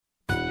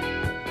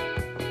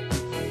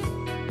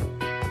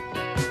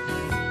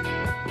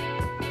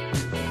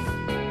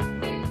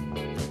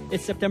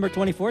It's September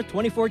 24th,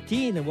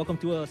 2014, and welcome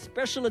to a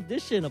special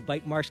edition of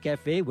Bytemarks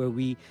Cafe, where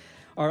we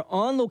are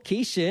on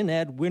location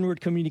at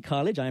Windward Community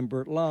College. I'm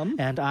Bert Lum.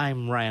 And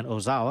I'm Ryan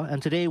Ozawa,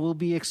 and today we'll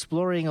be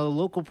exploring a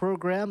local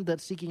program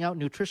that's seeking out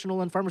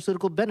nutritional and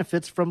pharmaceutical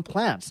benefits from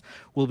plants.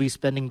 We'll be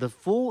spending the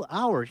full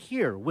hour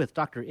here with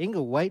Dr.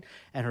 Inga White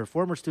and her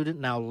former student,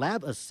 now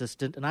lab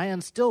assistant,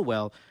 Nayan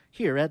Stillwell,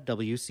 here at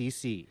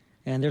WCC.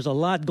 And there's a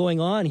lot going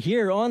on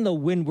here on the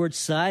Windward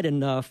side.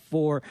 And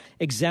for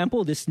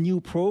example, this new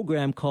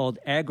program called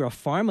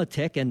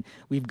Agri-Pharmatech. And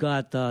we've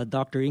got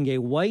Dr. Inge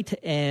White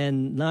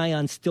and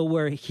Nayan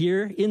Stillwell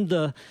here in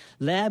the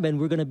lab. And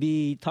we're going to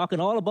be talking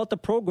all about the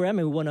program.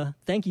 And we want to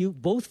thank you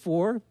both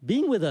for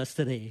being with us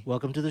today.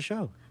 Welcome to the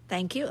show.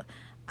 Thank you.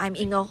 I'm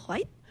Inge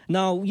White.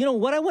 Now, you know,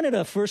 what I wanted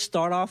to first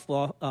start off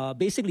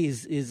basically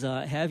is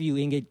have you,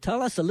 Inge,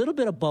 tell us a little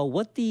bit about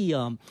what the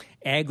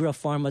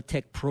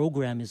Agri-Pharmatech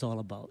program is all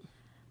about.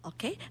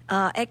 Okay.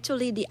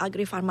 Actually, the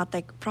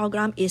Agri-Pharmatech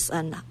program is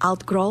an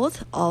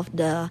outgrowth of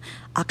the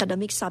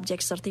academic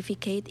subject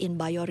certificate in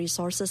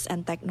bioresources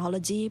and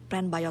technology,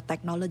 plant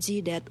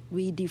biotechnology, that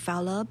we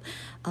developed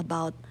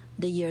about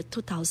the year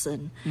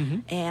 2000.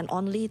 Mm-hmm. And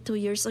only 2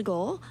 years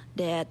ago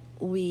that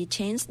we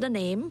changed the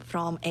name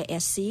from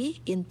ASC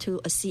into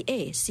a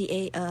CA.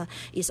 CA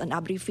is an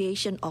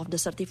abbreviation of the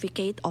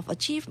Certificate of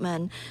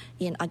Achievement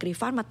in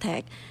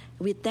Agri-Pharmatech.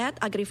 With that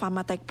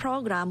Agri-Pharmatech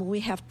program, we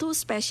have two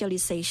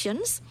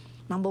specializations.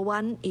 Number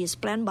one is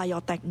plant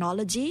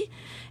biotechnology,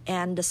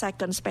 and the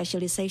second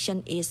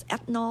specialization is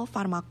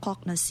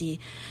ethnopharmacognosy.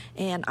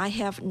 And I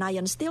have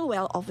Nayan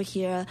Stillwell over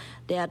here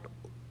that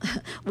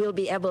will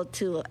be able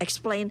to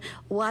explain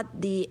what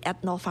the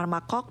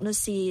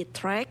ethnopharmacognosy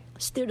track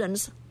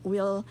students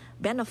will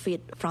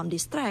benefit from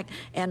this track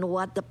and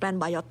what the plant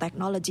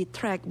biotechnology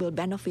track will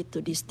benefit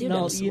to the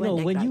students. Now,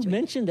 when graduate. you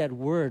mentioned that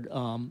word,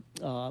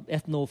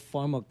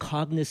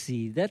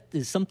 ethnopharmacognosy, that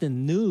is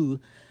something new.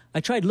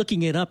 I tried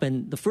looking it up,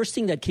 and the first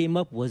thing that came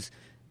up was,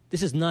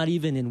 this is not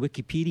even in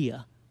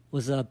Wikipedia,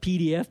 was a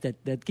PDF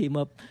that came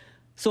up.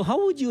 So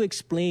how would you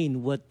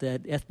explain what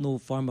that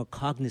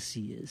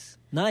ethnopharmacognosy is?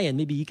 Nayan,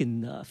 maybe you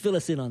can fill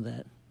us in on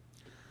that.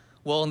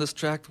 Well, in this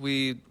tract,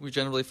 we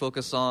generally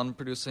focus on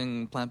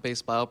producing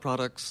plant-based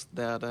bioproducts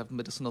that have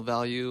medicinal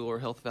value or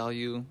health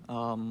value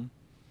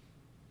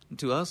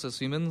to us as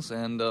humans.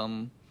 And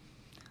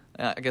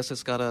I guess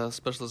it's got a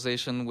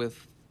specialization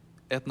with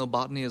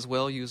ethnobotany as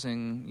well,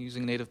 using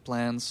native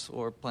plants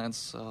or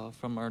plants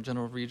from our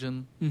general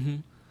region.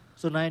 Mm-hmm.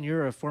 So, Nayan,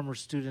 you're a former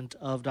student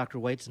of Dr.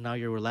 White's, and now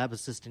you're a lab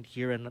assistant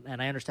here,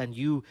 and I understand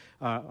you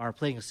are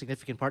playing a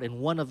significant part in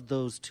one of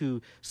those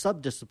two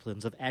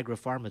subdisciplines of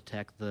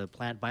Agri-Pharmatech, the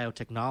plant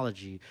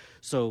biotechnology.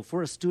 So,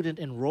 for a student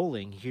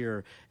enrolling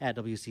here at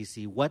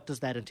WCC, what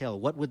does that entail?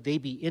 What would they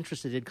be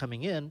interested in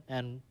coming in,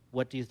 and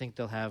what do you think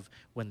they'll have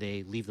when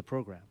they leave the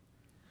program?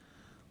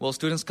 Well,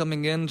 students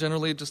coming in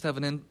generally just have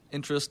an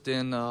interest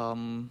in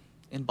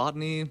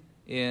botany,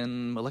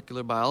 in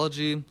molecular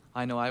biology.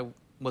 I know I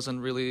wasn't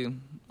really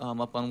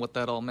up on what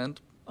that all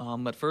meant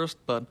at first,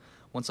 but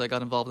once I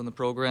got involved in the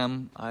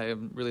program, I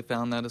really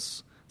found that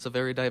it's a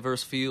very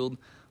diverse field,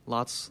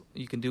 lots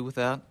you can do with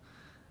that.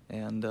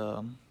 And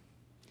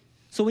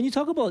so when you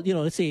talk about,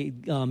 let's say,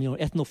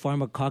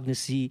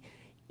 ethnopharmacognosy,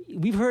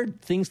 we've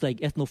heard things like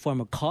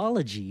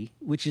ethnopharmacology,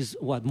 which is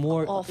what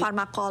more... Oh,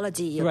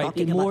 pharmacology you're right,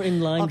 talking more about. in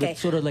line Okay. with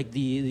sort of like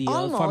the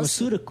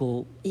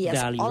pharmaceutical value, right?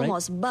 Yes,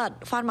 almost. Right?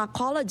 But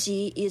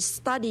pharmacology is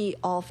study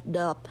of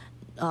the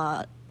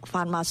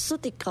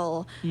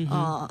pharmaceutical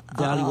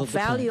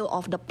value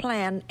of the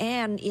plant,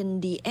 and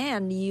in the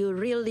end you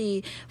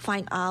really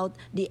find out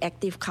the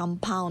active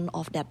compound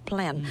of that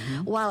plant.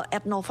 Mm-hmm. While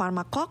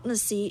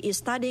ethnopharmacognosy is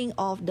studying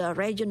of the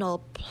regional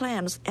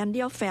plants and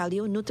their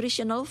value,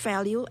 nutritional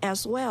value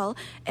as well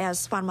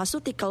as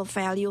pharmaceutical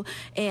value,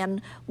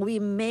 and we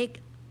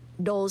make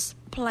those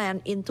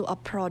plants into a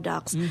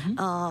products. Mm-hmm.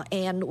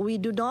 And we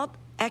do not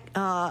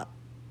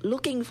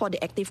looking for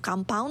the active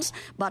compounds,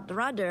 but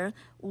rather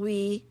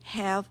we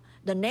have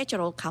the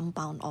natural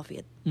compound of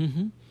it.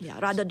 Mm-hmm. Yeah,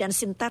 rather than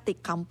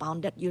synthetic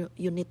compound that you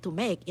need to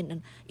make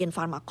in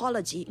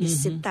pharmacology is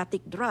Mm-hmm.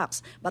 synthetic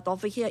drugs, but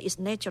over here is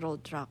natural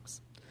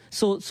drugs.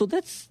 So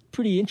that's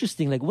pretty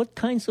interesting. Like, what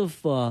kinds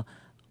of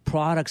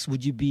products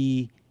would you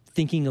be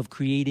thinking of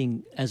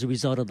creating as a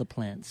result of the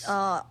plants?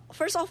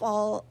 First of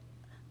all,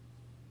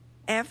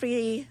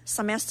 every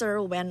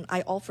semester when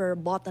I offer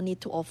Botany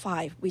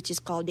 205, which is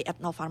called the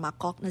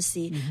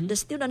ethnopharmacognosy, mm-hmm. the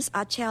students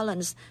are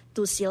challenged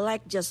to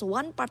select just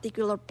one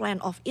particular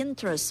plant of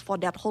interest for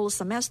that whole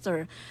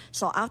semester.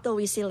 So after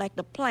we select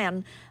the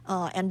plant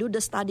and do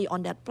the study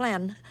on that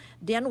plant,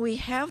 then we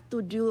have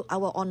to do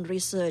our own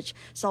research.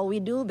 So we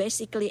do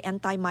basically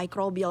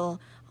antimicrobial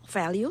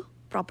value,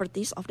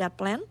 properties of that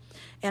plant,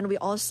 and we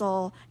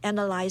also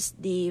analyze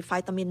the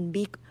vitamin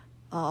B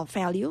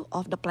value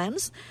of the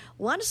plants.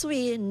 Once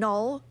we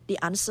know the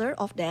answer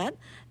of that,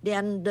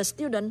 then the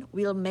student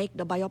will make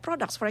the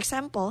bioproducts. For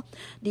example,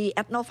 the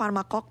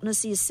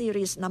ethnopharmacognosy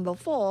series number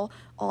 4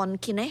 on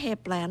Kinehe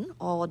plant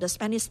or the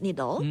Spanish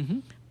needle. Mm-hmm.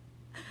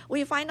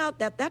 we find out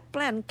that that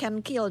plant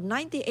can kill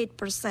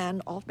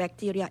 98% of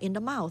bacteria in the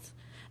mouth.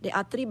 There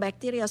are 3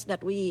 bacteria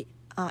that we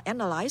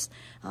analyzed.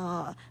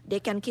 They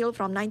can kill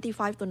from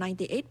 95 to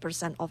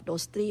 98% of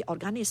those 3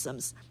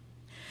 organisms.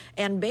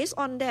 And based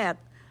on that,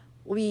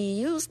 we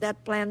use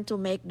that plant to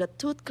make the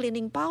tooth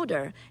cleaning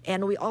powder.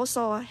 And we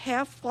also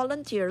have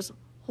volunteers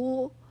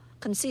who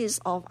consist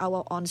of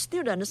our own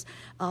students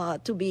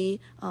to be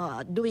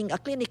doing a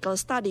clinical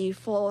study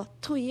for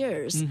 2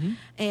 years. Mm-hmm.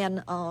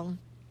 And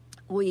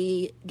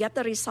we get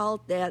the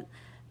result that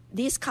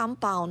this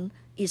compound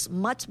is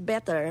much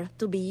better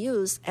to be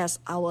used as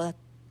our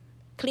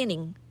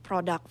cleaning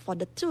product for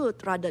the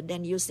tooth rather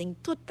than using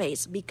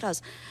toothpaste,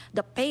 because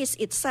the paste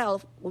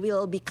itself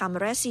will become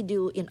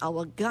residue in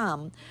our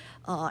gum,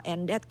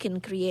 and that can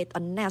create a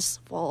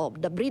nest for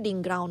the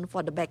breeding ground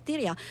for the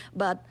bacteria.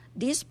 But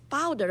this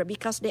powder,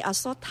 because they are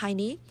so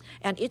tiny,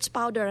 and each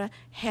powder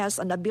has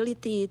an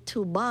ability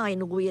to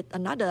bind with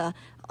another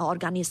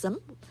organism,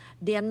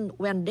 then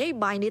when they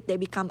bind it, they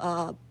become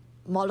a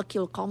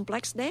molecule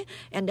complex there,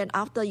 and then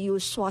after you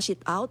swash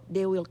it out,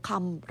 they will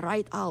come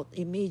right out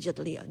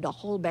immediately, the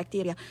whole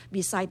bacteria,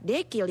 besides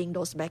they killing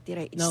those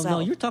bacteria itself. Now,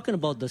 you're talking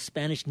about the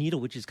Spanish needle,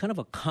 which is kind of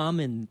a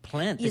common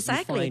plant that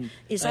exactly. you find.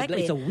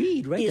 Exactly. It's a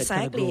weed, right?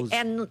 Exactly. That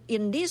kind of grows. And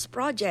in this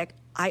project,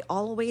 I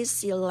always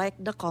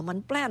select the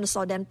common plants,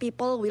 so then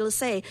people will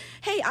say,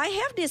 hey, I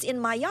have this in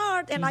my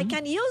yard and I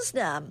can use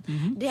them.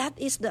 Mm-hmm. That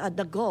is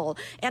the goal.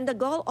 And the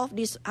goal of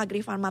this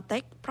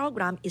Agri-Pharmatech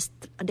program is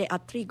there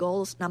are 3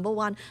 goals. Number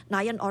 1,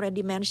 Nayan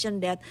already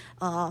mentioned that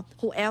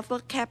whoever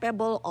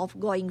capable of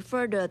going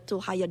further to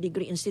higher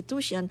degree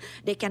institution,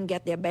 they can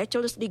get their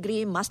bachelor's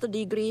degree, master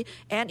degree,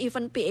 and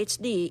even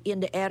PhD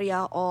in the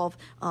area of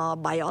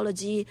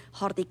biology,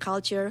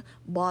 horticulture,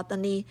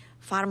 botany,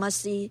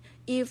 pharmacy,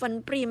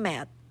 even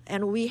pre-med.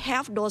 And we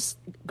have those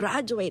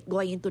graduates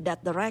going into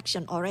that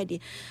direction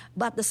already.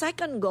 But the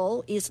second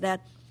goal is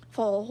that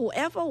for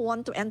whoever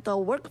want to enter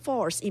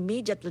workforce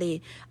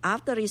immediately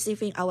after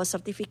receiving our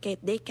certificate,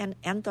 they can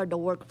enter the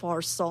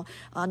workforce. So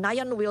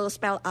Nayan will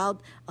spell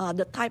out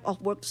the type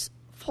of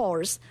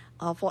workforce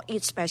for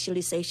each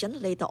specialization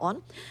later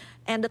on.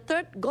 And the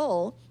third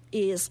goal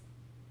is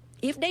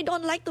if they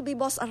don't like to be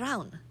boss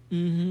around,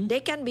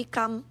 they can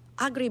become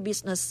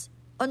agribusiness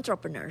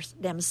entrepreneurs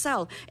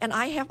themselves. And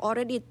I have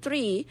already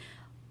 3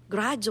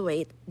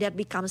 graduates that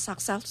become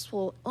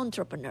successful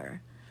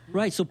entrepreneur.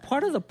 Right. So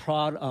part of the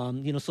sort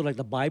of like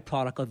the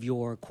byproduct of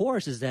your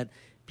course is that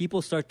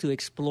people start to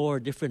explore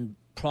different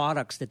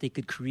products that they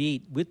could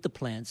create with the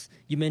plants.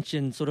 You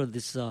mentioned sort of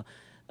this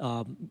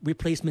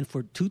replacement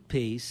for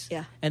toothpaste.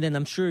 Yeah. And then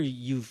I'm sure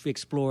you've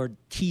explored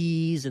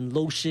teas and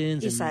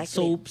lotions and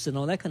soaps and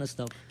all that kind of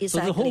stuff. Exactly.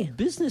 So the whole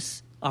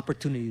business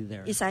opportunity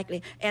there.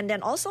 Exactly. And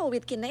then also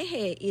with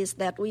Kinehe is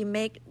that we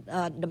make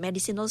the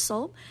medicinal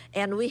soap,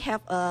 and we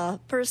have a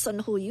person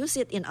who use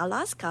it in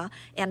Alaska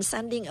and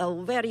sending a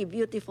very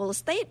beautiful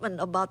statement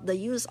about the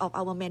use of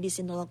our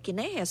medicinal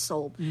Kinehe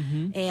soap.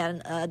 Mm-hmm.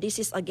 And this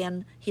is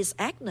again his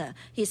acne.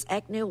 His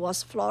acne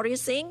was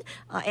flourishing,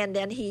 and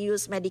then he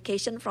used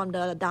medication from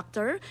the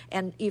doctor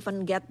and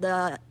even get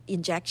the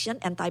injection,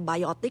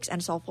 antibiotics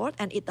and so forth,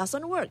 and it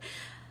doesn't work.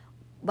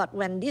 But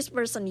when this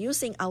person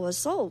using our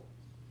soap,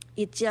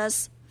 it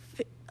just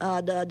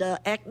the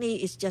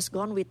acne is just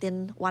gone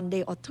within 1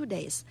 day or 2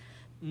 days.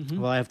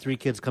 Mm-hmm. Well, I have 3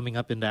 kids coming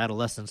up into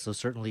adolescence, so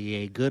certainly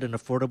a good and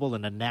affordable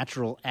and a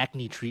natural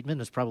acne treatment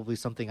is probably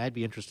something I'd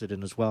be interested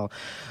in as well.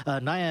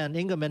 Naya and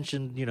Inga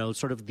mentioned,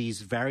 sort of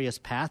these various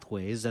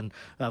pathways, and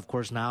of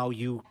course now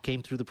you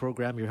came through the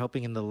program, you're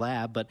helping in the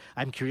lab, but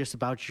I'm curious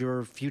about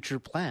your future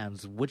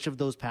plans. Which of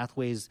those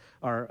pathways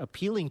are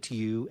appealing to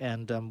you,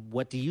 and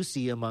what do you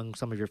see among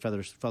some of your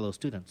fellow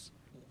students?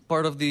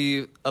 Part of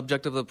the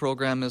objective of the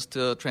program is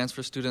to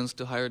transfer students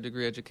to higher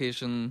degree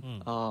education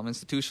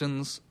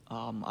institutions.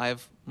 I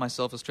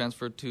myself is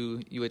transferred to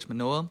UH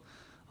Manoa,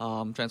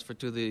 transferred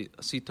to the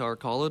CTAR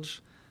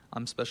College.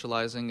 I'm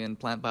specializing in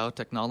plant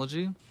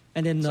biotechnology.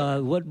 And then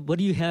what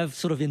do you have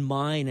sort of in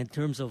mind in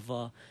terms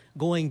of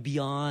going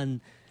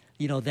beyond,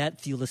 that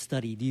field of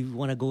study? Do you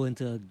want to go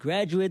into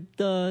graduate,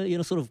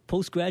 sort of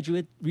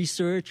postgraduate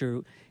research,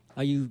 or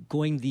are you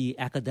going the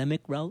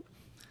academic route?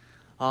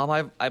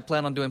 I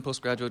plan on doing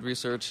postgraduate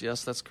research.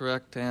 Yes, that's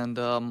correct,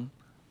 and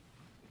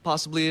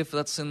possibly if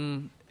that's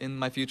in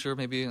my future,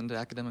 maybe into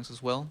academics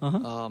as well.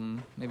 Uh-huh.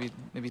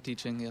 Maybe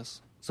teaching.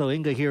 Yes. So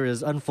Inga here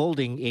is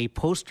unfolding a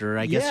poster.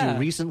 I guess you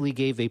recently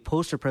gave a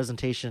poster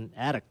presentation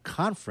at a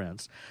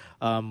conference.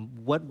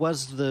 What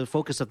was the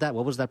focus of that?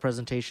 What was that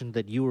presentation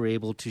that you were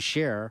able to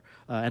share?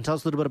 And tell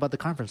us a little bit about the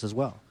conference as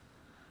well.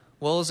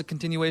 Well, it's a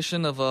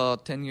continuation of a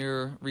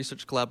 10-year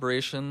research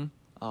collaboration.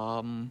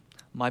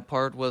 My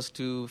part was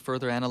to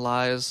further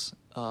analyze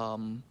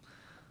an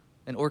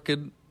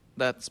orchid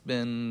that's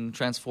been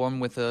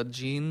transformed with a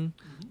gene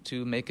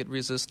to make it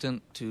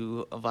resistant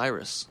to a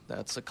virus.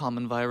 That's a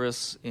common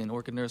virus in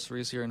orchid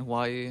nurseries here in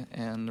Hawaii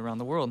and around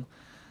the world.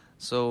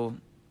 So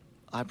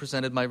I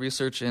presented my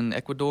research in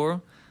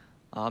Ecuador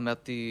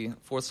at the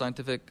 4th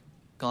Scientific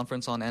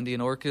Conference on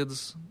Andean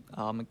Orchids,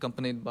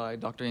 accompanied by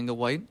Dr. Inga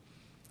White.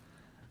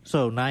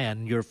 So,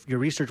 Nayan, your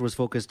research was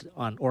focused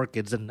on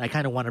orchids, and I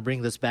kind of want to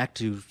bring this back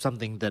to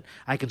something that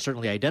I can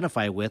certainly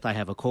identify with. I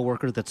have a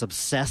coworker that's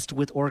obsessed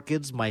with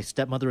orchids. My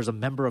stepmother is a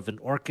member of an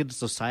orchid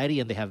society,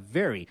 and they have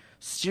very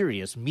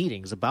serious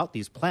meetings about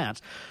these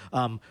plants.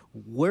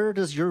 Where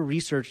does your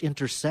research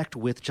intersect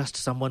with just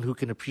someone who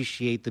can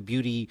appreciate the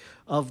beauty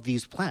of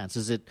these plants?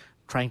 Is it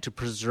trying to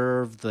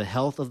preserve the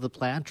health of the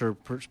plant, or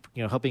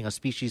helping a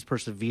species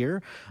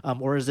persevere,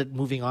 or is it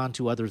moving on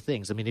to other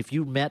things? I mean, if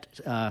you met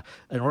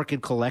an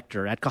orchid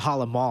collector at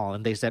Kahala Mall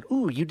and they said,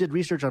 "Ooh, you did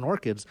research on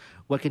orchids,"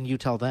 what can you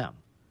tell them?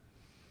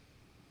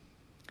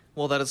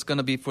 Well, that it's going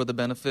to be for the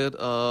benefit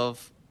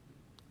of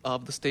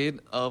the state,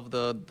 of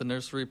the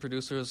nursery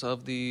producers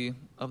of the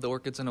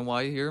orchids in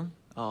Hawaii here.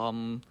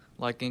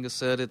 Like Inga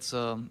said, it's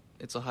a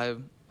high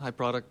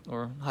product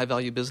or high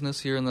value business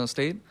here in the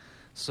state.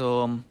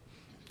 So.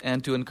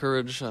 And to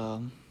encourage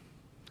that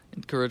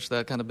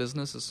kind of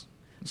business is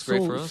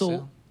great for us. So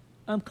yeah.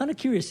 I'm kind of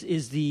curious: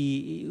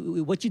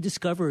 what you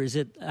discover, is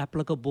it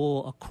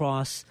applicable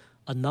across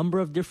a number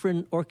of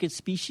different orchid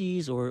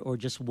species, or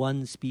just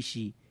one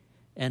species?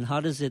 And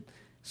how does it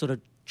sort of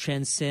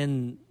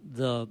transcend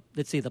the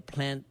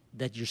plant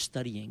that you're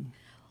studying?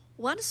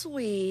 Once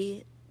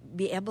we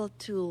be able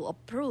to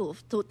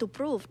prove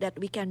that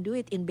we can do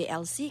it in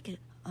BLC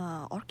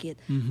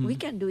orchid, we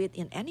can do it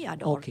in any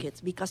other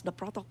orchids because the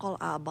protocol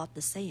are about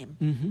the same.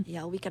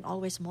 Yeah, we can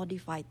always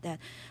modify that.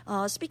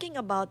 Speaking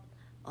about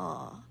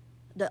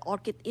the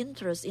orchid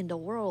interest in the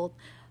world,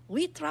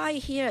 we try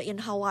here in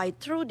Hawaii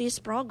through this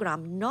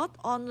program not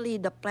only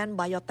the plant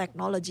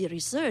biotechnology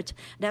research.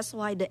 That's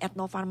why the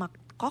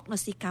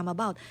ethnopharmacognosy come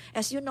about.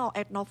 As you know,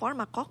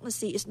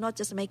 ethnopharmacognosy is not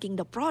just making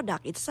the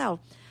product itself,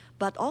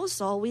 but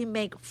also we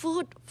make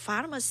food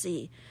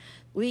pharmacy.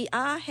 We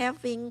are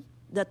having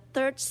the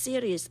third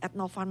series,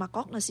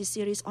 ethnopharmacognosy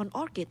series on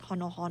orchid,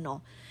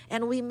 Hono-Hono.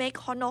 And we make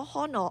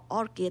Hono-Hono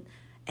orchid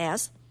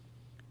as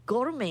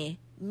gourmet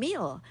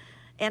meal.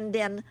 And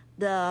then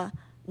the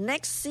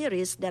next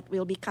series that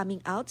will be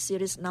coming out,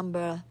 series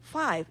number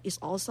 5, is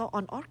also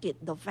on orchid,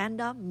 the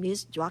Vanda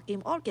Miss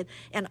Joachim orchid.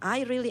 And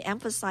I really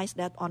emphasize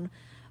that on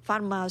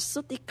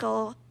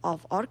pharmaceutical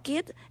of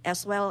orchid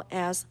as well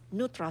as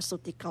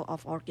nutraceutical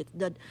of orchid,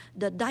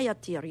 the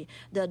dietary,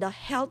 the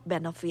health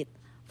benefit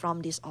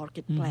from this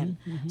orchid plant.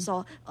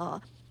 So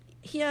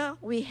here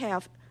we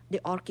have the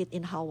orchid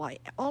in Hawaii.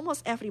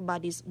 Almost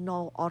everybody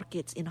know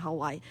orchids in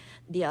Hawaii.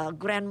 Their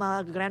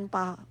grandma,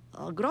 grandpa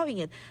growing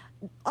it.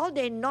 All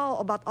they know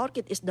about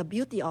orchid is the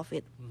beauty of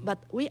it.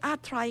 But we are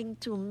trying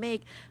to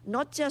make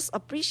not just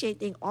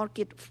appreciating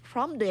orchid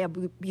from their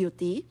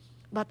beauty,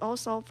 but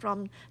also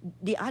from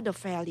the other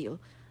value.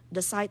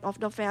 The side of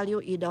the value,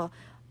 either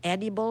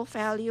edible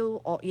value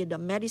or either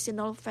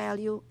medicinal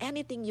value,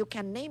 anything you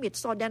can name it.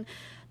 So then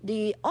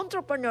the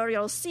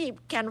entrepreneurial seed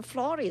can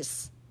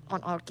flourish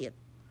on orchid.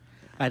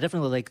 I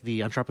definitely like the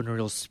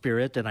entrepreneurial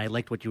spirit, and I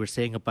liked what you were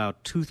saying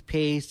about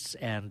toothpaste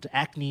and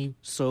acne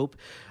soap.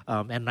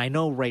 And I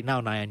know right now,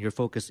 Nayan, your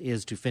focus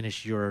is to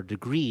finish your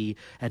degree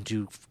and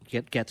to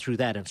get through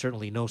that, and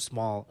certainly no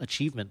small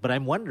achievement. But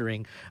I'm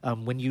wondering,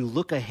 when you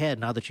look ahead,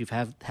 now that you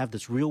have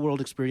this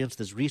real-world experience,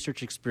 this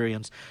research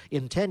experience,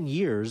 in 10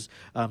 years,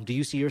 do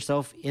you see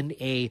yourself in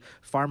a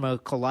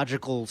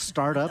pharmacological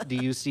startup? Do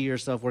you see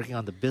yourself working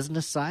on the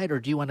business side, or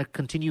do you want to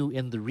continue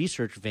in the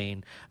research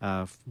vein,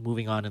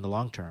 moving on in the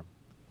long term?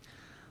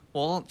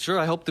 Well, sure.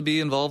 I hope to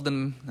be involved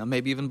in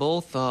maybe even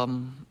both.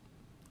 I'm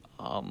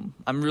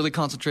really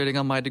concentrating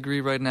on my degree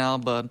right now,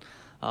 but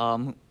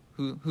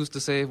who's to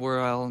say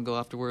where I'll go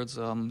afterwards?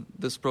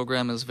 This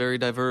program is very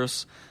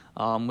diverse,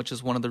 which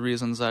is one of the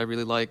reasons I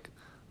really like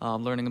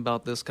learning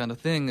about this kind of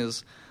thing.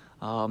 Is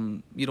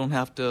you don't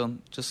have to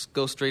just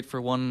go straight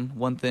for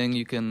one thing.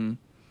 You can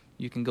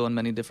go in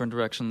many different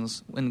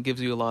directions, and it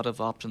gives you a lot of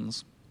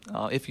options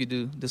if you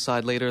do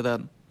decide later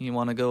that you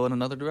want to go in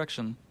another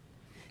direction.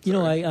 You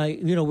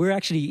know, we're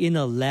actually in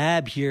a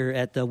lab here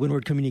at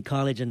Windward Community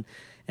College, and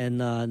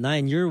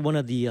Nayan, you're one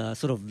of the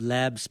sort of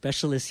lab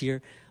specialists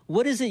here.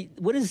 What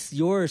is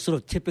your sort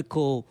of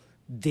typical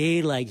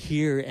day like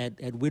here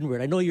at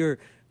Windward? I know you're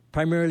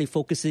primarily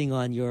focusing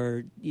on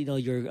your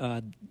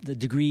the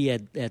degree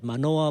at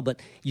Manoa, but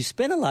you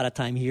spend a lot of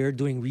time here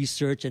doing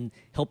research and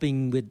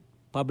helping with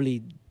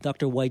probably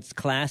Dr. White's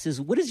classes.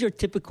 What is your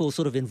typical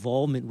sort of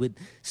involvement with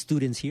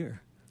students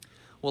here?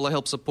 Well, I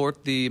help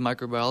support the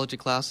microbiology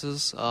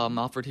classes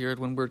offered here at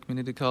Windward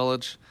Community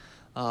College.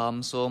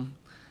 So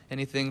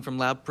anything from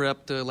lab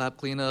prep to lab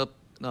cleanup,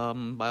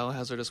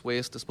 biohazardous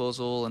waste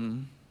disposal,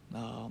 and...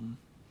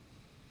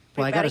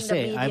 Well, I got to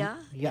say,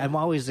 I'm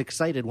always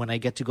excited when I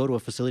get to go to a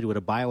facility with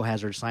a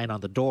biohazard sign on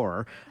the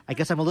door. I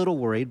guess I'm a little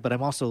worried, but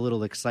I'm also a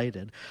little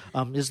excited.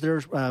 Is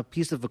there a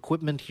piece of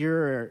equipment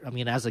here? I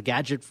mean, as a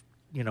gadget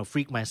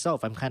freak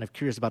myself, I'm kind of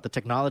curious about the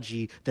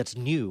technology that's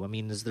new. I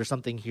mean, is there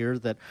something here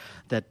that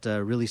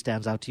really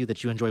stands out to you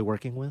that you enjoy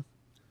working with?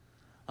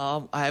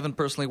 I haven't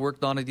personally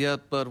worked on it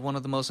yet, but one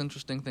of the most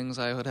interesting things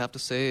I would have to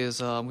say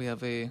is we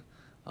have a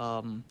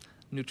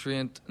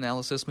nutrient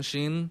analysis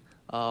machine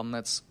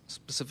that's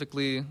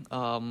specifically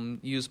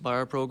used by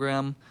our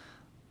program,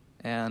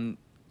 and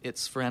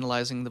it's for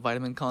analyzing the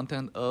vitamin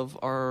content of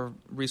our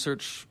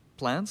research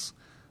plants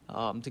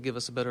to give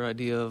us a better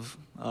idea of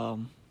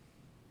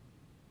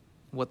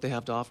what they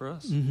have to offer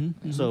us.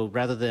 So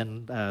rather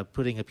than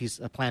putting a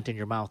plant in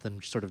your mouth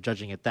and sort of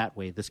judging it that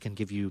way, this can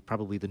give you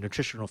probably the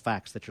nutritional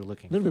facts that you're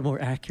looking for. A little bit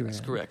more accurate.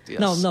 That's correct, yes.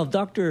 Now,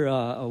 Dr.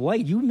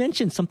 White, you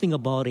mentioned something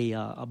about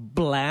a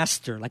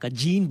blaster, like a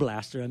gene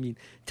blaster. I mean,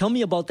 tell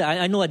me about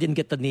that. I know I didn't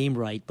get the name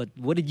right, but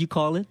what did you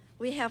call it?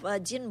 We have a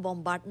gene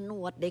bombardment,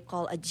 what they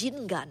call a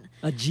gene gun.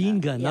 A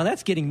gene gun. Yeah. Now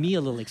that's getting me a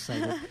little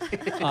excited.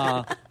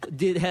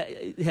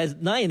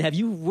 Nayan, have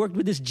you worked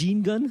with this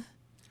gene gun?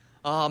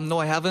 No,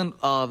 I haven't.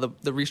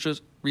 The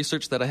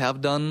research that I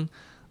have done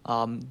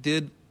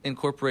did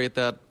incorporate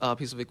that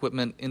piece of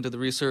equipment into the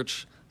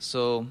research.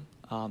 So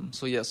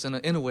yes,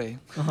 in a way.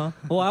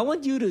 Well, I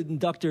want you to,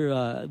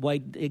 Dr.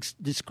 White,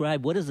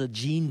 describe what does a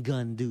gene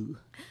gun do?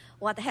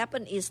 What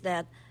happened is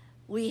that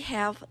we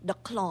have the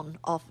clone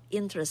of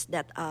interest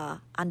that are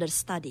under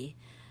study.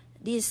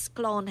 This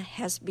clone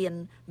has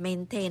been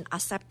maintained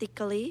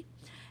aseptically,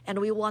 and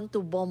we want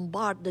to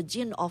bombard the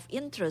gene of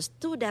interest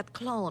to that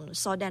clone,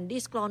 so then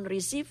this clone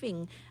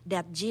receiving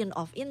that gene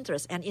of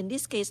interest. And in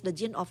this case, the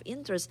gene of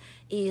interest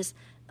is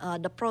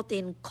the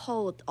protein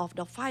code of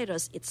the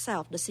virus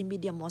itself, the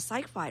Cymbidium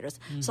mosaic virus.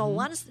 So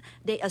once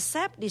they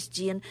accept this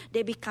gene,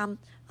 they become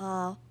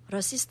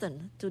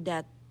resistant to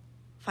that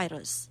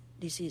virus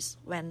disease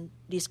when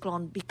this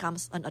clone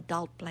becomes an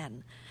adult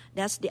plant.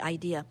 That's the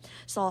idea.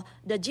 So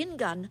the gene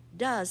gun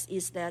does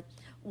is that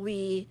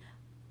we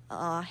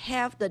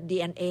have the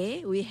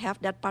DNA, we have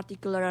that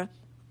particular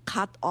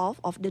cut off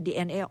of the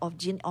DNA of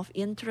gene of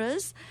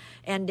interest,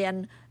 and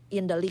then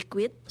in the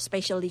liquid,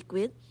 special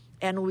liquid,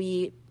 and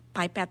we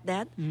pipette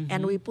that,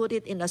 and we put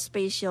it in a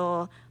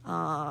spatial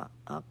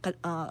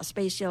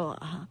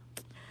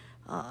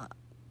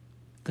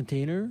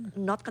Container?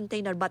 Not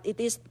container, but it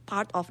is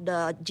part of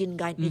the gene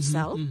gun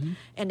itself.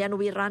 And then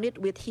we run it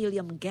with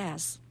helium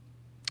gas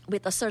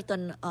with a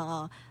certain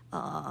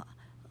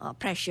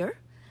pressure.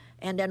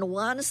 And then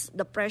once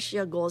the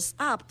pressure goes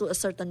up to a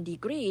certain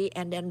degree,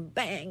 and then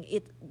bang,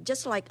 it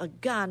just like a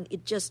gun,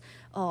 it just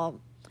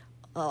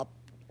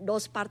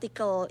those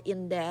particle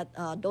in that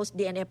those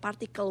DNA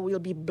particle will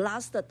be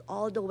blasted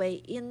all the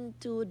way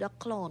into the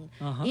clone,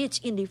 each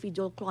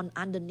individual clone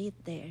underneath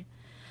there.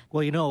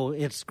 Well, you know,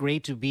 it's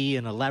great to be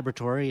in a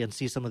laboratory and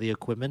see some of the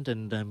equipment,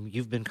 and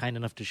you've been kind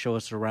enough to show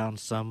us around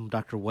some,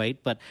 Dr.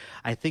 White, but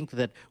I think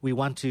that we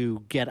want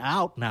to get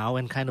out now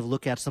and kind of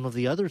look at some of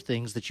the other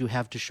things that you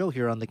have to show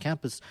here on the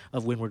campus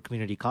of Windward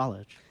Community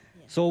College.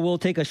 So we'll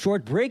take a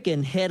short break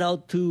and head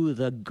out to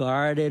the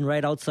garden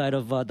right outside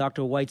of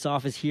Dr. White's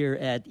office here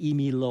at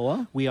Imi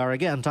Loa. We are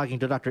again talking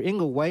to Dr.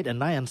 Inga White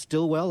and Nayan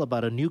Stillwell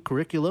about a new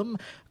curriculum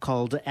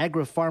called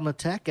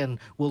Agri-Pharma-Tech, and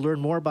we'll learn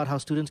more about how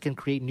students can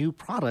create new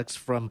products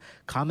from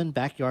common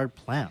backyard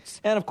plants.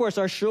 And of course,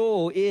 our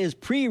show is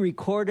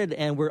pre-recorded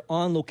and we're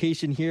on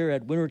location here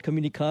at Windward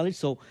Community College,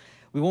 so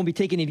we won't be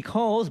taking any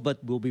calls,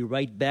 but we'll be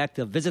right back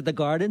to visit the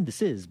garden.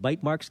 This is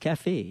Bite Marks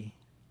Cafe.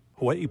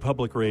 Hawaii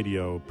Public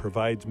Radio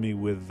provides me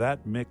with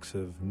that mix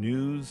of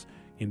news,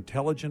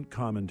 intelligent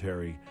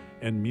commentary,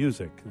 and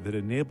music that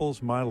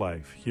enables my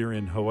life here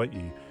in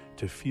Hawaii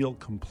to feel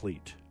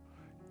complete.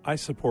 I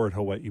support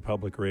Hawaii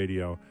Public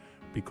Radio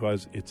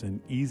because it's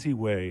an easy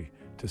way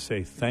to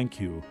say thank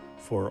you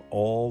for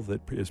all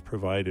that is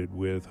provided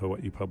with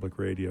Hawaii Public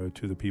Radio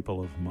to the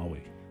people of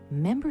Maui.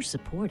 Member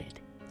supported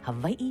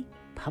Hawaii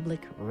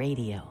Public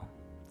Radio.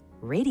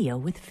 Radio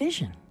with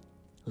vision.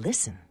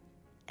 Listen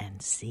and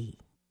see.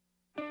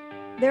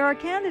 There are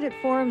candidate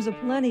forums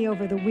aplenty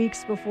over the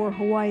weeks before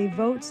Hawaii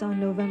votes on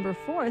November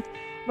 4th,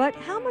 but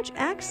how much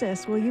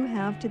access will you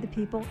have to the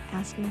people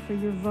asking for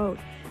your vote?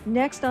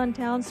 Next on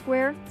Town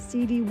Square,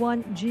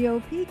 CD1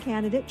 GOP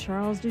candidate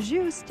Charles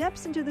DeJoux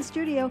steps into the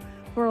studio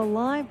for a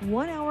live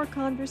 1-hour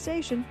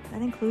conversation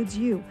that includes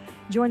you.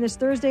 Join us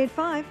Thursday at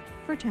 5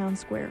 for Town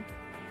Square.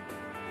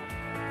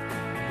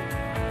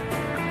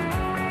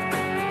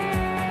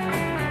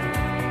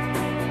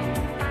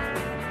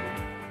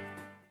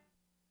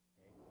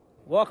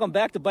 Welcome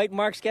back to Bite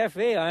Marks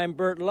Cafe. I'm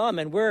Bert Lum,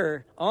 and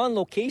we're on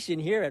location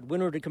here at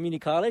Windward Community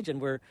College, and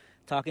we're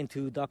talking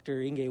to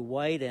Dr. Inge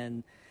White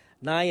and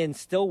Nayan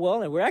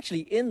Stillwell, and we're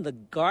actually in the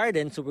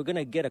garden, so we're going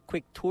to get a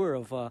quick tour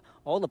of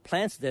all the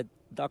plants that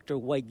Dr.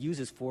 White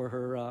uses for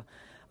her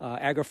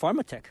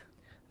Agri-Pharma-Tech.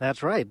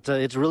 That's right.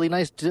 It's really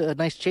nice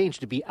change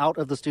to be out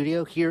of the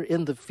studio here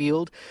in the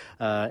field.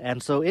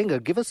 And so, Inga,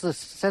 give us a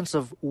sense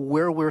of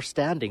where we're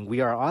standing. We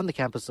are on the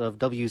campus of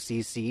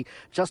WCC,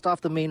 just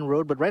off the main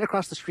road, but right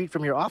across the street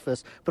from your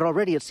office. But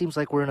already it seems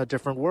like we're in a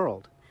different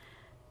world.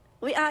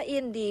 We are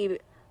in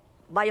the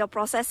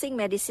Bioprocessing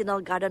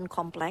Medicinal Garden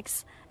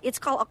Complex. It's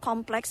called a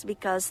complex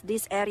because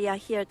this area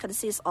here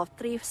consists of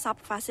 3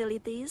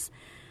 sub-facilities.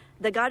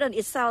 The garden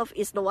itself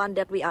is the one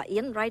that we are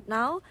in right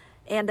now.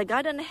 And the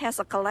garden has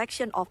a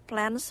collection of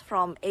plants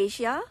from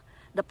Asia,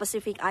 the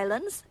Pacific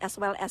Islands, as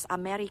well as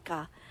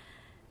America.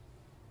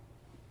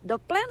 The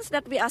plants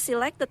that we are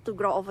selected to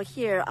grow over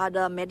here are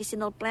the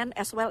medicinal plant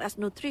as well as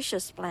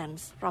nutritious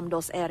plants from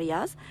those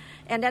areas.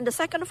 And then the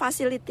second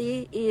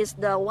facility is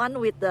the one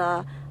with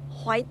the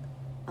white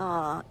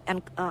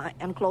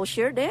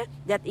enclosure there.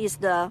 That is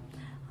the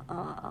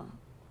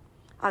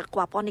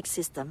aquaponic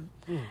system.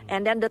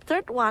 And then the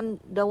third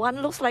one, the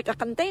one looks like a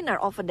container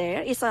over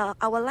there, is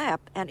our lab,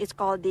 and it's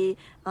called the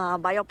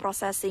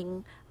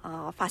bioprocessing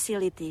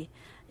facility.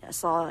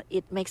 So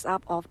it makes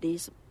up of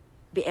this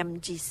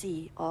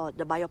BMGC, or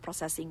the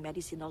Bioprocessing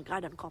Medicinal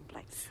Garden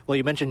Complex. Well,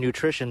 you mentioned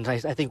nutrition. I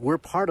think we're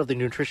part of the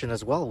nutrition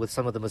as well with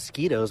some of the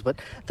mosquitoes, but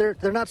they're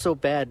not so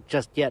bad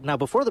just yet. Now,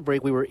 before the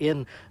break, we were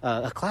in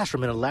a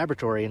classroom in a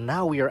laboratory, and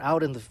now we are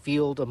out in the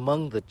field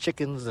among the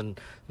chickens and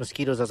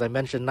mosquitoes, as I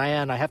mentioned.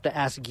 Nayan, I have to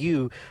ask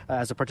you,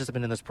 as a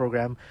participant in this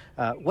program,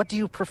 what do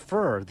you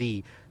prefer,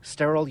 the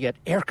sterile yet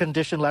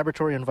air-conditioned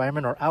laboratory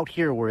environment, or out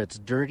here where it's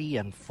dirty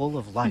and full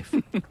of life?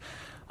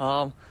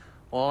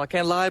 Well, I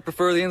can't lie. I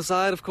prefer the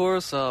inside, of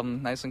course,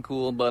 nice and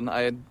cool, but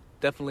I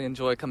definitely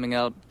enjoy coming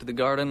out to the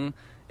garden.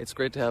 It's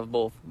great to have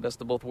both, best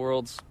of both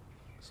worlds.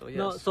 So, yes.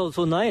 No,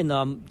 so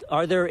Nayan,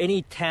 are there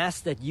any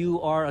tasks that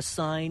you are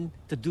assigned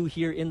to do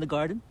here in the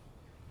garden?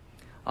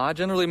 I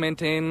generally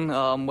maintain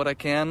what I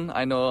can.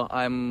 I know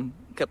I'm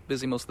kept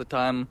busy most of the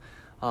time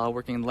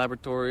working in the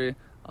laboratory,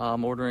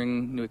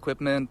 ordering new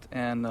equipment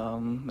and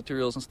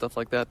materials and stuff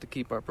like that to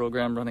keep our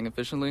program running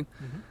efficiently.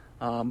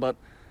 But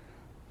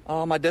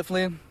I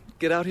definitely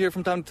get out here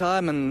from time to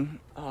time and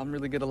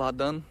really get a lot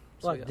done.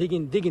 What, so,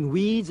 yeah. digging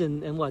weeds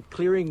and what,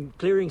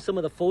 clearing some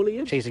of the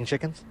foliage? Chasing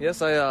chickens?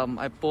 Yes,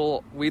 I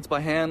pull weeds by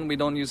hand. We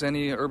don't use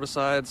any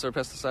herbicides or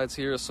pesticides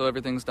here, so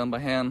everything's done by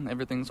hand.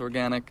 Everything's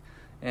organic,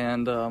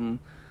 and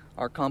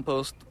our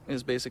compost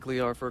is basically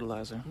our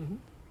fertilizer.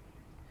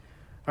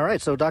 All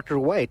right, so Dr.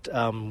 White,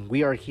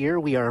 we are here.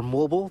 We are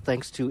mobile,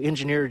 thanks to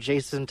engineer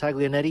Jason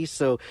Taglianetti.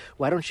 So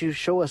why don't you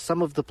show us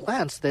some of the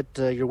plants that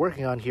you're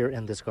working on here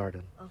in this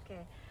garden? Okay.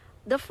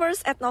 The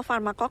first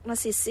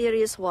ethnopharmacognosy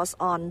series was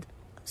on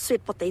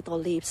sweet potato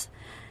leaves.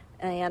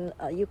 And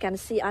you can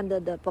see under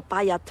the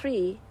papaya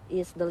tree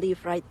is the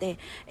leaf right there.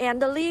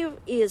 And the leaf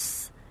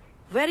is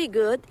very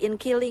good in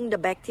killing the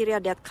bacteria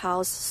that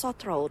cause sore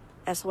throat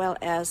as well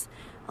as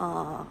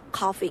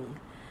coughing.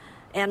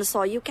 And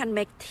so you can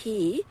make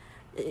tea.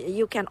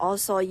 You can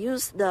also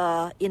use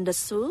in the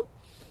soup,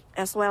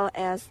 as well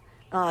as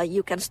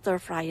you can stir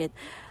fry it.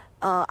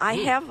 I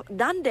have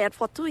done that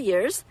for 2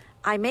 years.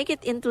 I make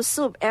it into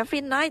soup.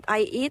 Every night I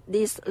eat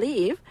this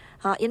leaf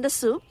in the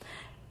soup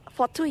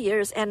for 2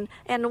 years, and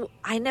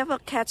I never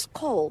catch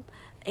cold.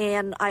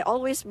 And I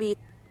always be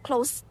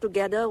close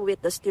together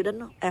with the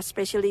student,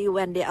 especially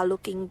when they are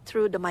looking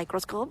through the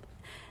microscope.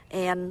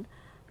 And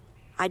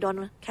I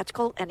don't catch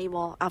cold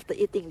anymore after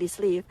eating this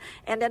leaf.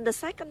 And then the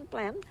second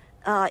plant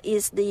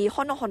is the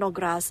hono-hono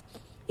grass.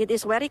 It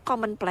is very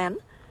common plant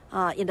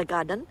in the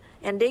garden,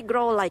 and they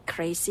grow like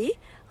crazy.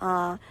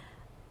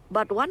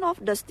 But one of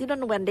the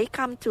students, when they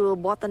come to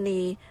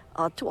Botany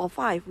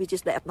 205, which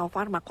is the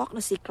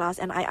ethnopharmacognosy class,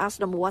 and I asked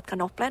them, what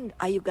kind of plant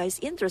are you guys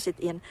interested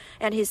in?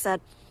 And he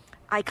said,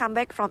 I come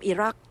back from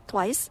Iraq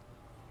twice,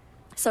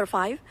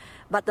 survive,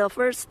 but the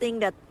first thing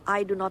that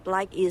I do not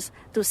like is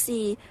to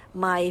see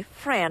my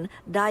friend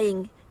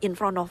dying in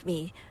front of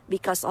me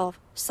because of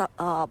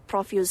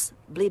profuse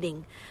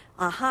bleeding.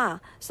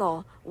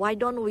 So why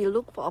don't we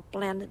look for a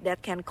plant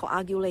that can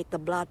coagulate the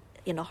blood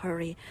in a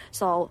hurry?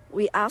 So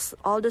we asked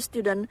all the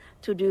students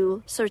to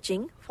do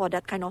searching for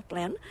that kind of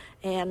plant,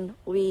 and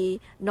we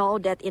know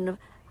that in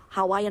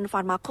Hawaiian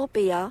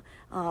pharmacopoeia,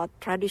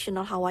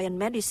 traditional Hawaiian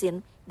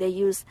medicine, they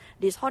use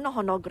this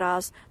hono-hono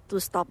grass to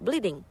stop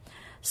bleeding.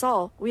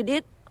 So we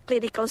did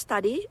clinical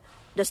study.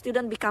 The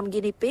students become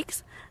guinea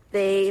pigs.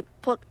 They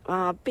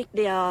pick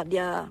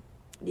their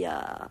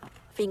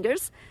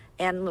fingers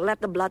and let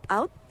the blood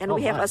out, and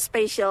we have a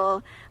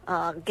special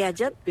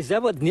gadget. Is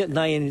that what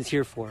Nayan is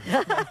here for?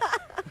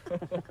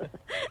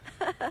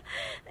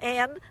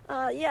 And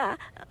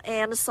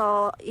and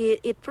so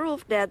it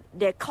proved that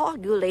they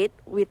coagulate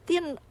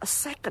within a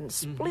second,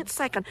 split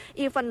second,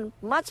 even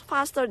much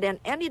faster than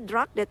any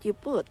drug that you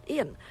put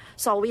in.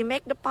 So we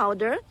make the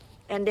powder,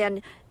 and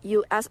then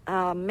you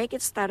make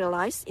it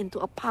sterilized into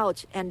a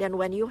pouch, and then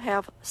when you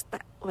have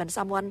when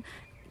someone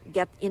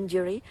get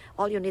injury,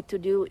 all you need to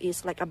do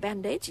is like a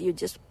bandage. You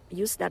just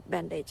use that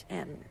bandage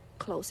and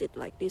close it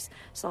like this,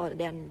 so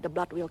then the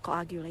blood will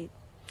coagulate.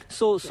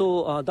 So,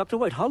 Dr.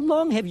 White, how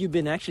long have you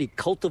been actually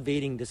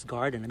cultivating this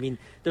garden? I mean,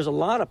 there's a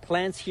lot of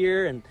plants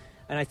here, and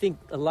I think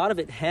a lot of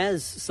it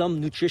has some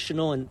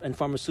nutritional and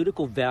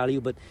pharmaceutical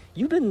value, but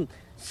you've been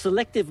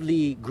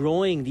selectively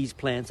growing these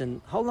plants,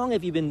 and how long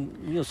have you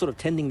been, sort of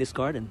tending this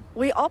garden?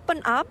 We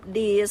opened up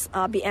this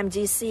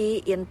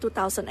BMGC in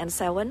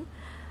 2007.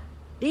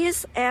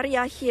 This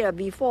area here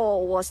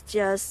before was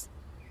just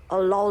a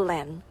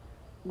lowland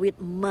with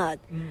mud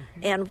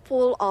and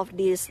full of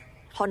this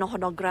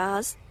hono-hono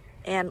grass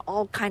and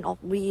all kind of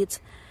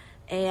weeds.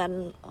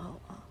 And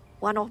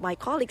one of my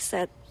colleagues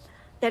said,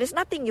 there is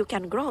nothing you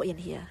can grow in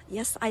here.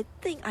 Yes, I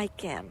think I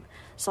can.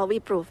 So we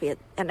prove it,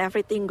 and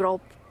everything grow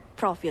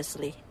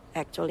profusely,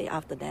 actually,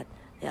 after that.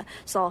 Yeah.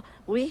 So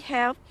we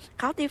have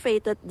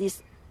cultivated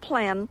this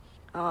plant.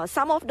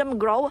 Some of them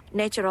grow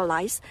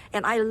naturalized,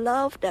 and I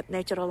love that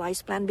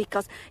naturalized plant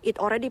because it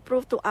already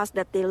proved to us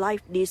that they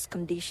like this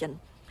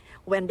condition.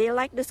 When they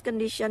like this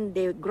condition,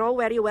 they grow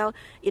very well.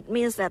 It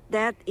means that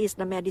that is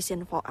the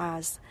medicine for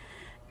us.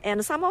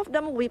 And some of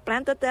them we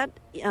planted that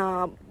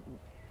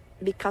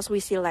because we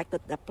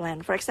selected the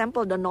plant. For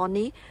example, the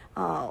noni,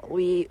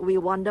 we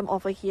want them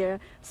over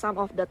here. Some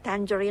of the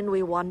tangerine,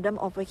 we want them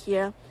over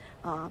here.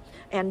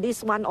 And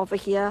this one over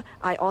here,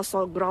 I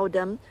also grow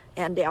them,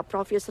 and they are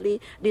profusely.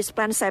 This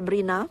plant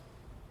Sabrina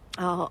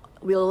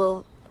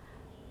will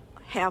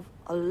have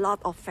a lot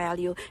of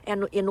value.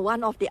 And in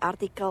one of the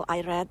article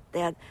I read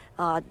that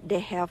they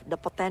have the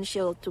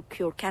potential to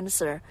cure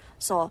cancer.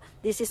 So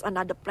this is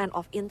another plant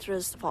of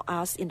interest for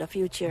us in the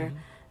future.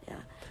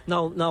 Yeah.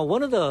 Now,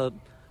 one of the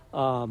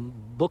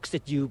books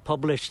that you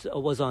published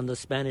was on the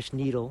Spanish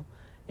needle.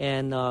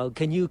 And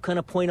can you kind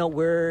of point out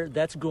where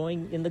that's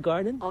growing in the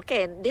garden?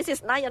 Okay, this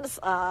is Nayan's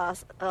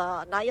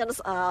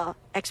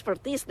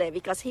expertise there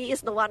because he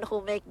is the one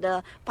who make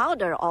the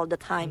powder all the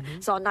time.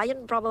 So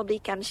Nayan probably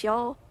can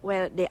show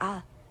where they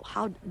are.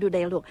 How do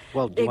they look?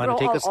 Well, do they you want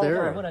to take us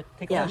there? I want to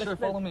take Yeah. a Sure,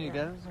 follow me,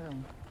 guys.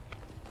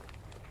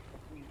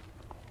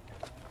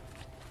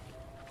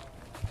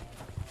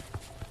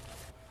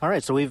 All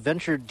right, so we've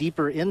ventured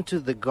deeper into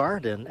the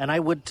garden, and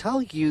I would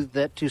tell you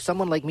that to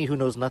someone like me who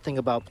knows nothing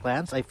about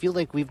plants, I feel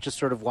like we've just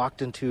sort of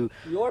walked into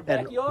Your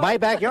backyard. my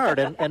backyard,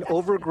 an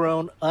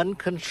overgrown,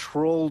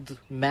 uncontrolled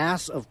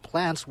mass of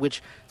plants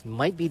which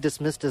might be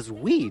dismissed as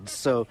weeds.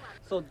 So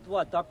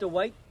what, Dr.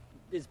 White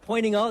is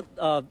pointing out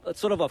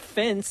sort of a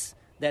fence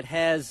that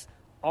has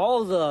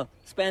all the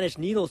Spanish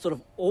needles sort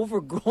of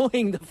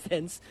overgrowing the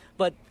fence,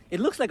 but it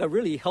looks like a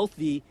really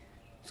healthy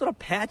sort of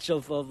patch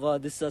of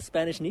this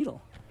Spanish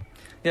needle.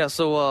 Yeah,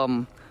 so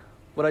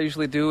what I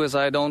usually do is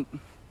I don't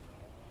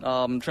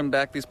trim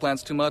back these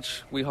plants too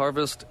much. We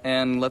harvest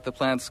and let the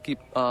plants keep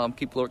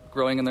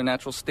growing in their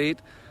natural state,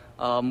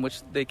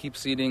 which they keep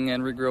seeding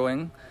and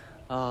regrowing.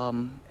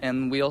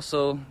 And we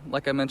also,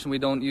 like I mentioned, we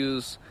don't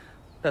use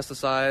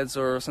pesticides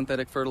or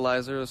synthetic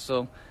fertilizers.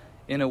 So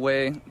in a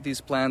way,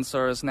 these plants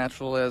are as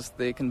natural as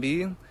they can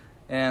be,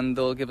 and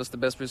they'll give us the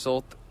best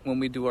result when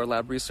we do our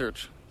lab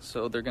research.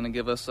 So they're going to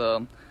give us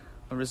a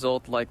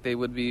result like they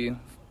would be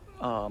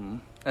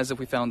as if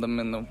we found them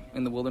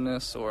in the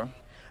wilderness. Or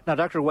now,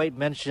 Dr. White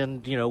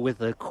mentioned,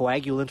 with a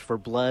coagulant for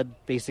blood,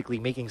 basically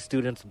making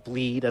students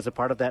bleed as a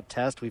part of that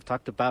test. We've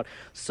talked about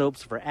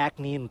soaps for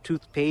acne and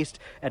toothpaste,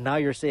 and now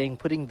you're saying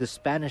putting the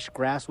Spanish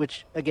grass,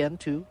 which, again,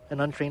 to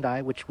an untrained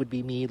eye, which would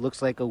be me,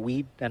 looks like a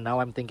weed. And now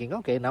I'm thinking,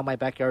 okay, now my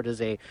backyard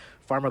is a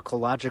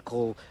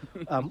pharmacological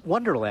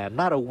wonderland,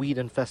 not a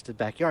weed-infested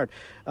backyard.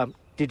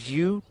 Did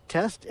you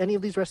test any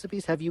of these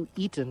recipes? Have you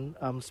eaten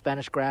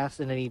Spanish grass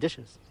in any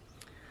dishes?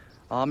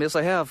 Yes,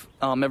 I have.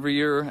 Every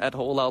year at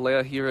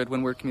Ho'olau'olea here at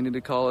Windward Community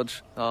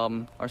College,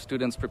 our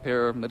students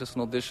prepare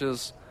medicinal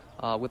dishes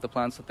with the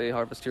plants that they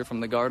harvest here from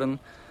the garden.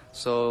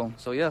 So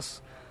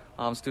yes,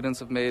 students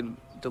have made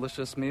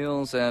delicious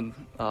meals, and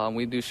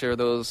we do share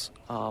those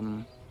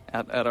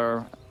at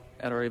our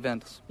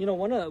events.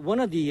 One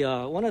of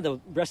the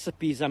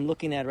recipes I'm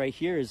looking at right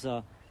here is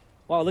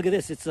wow, look at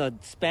this! It's a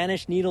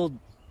Spanish needle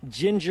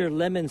ginger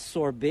lemon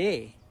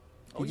sorbet.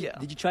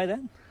 Did you try that?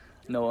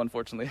 No,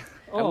 unfortunately.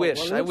 Oh, I wish.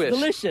 well, I wish.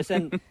 Delicious,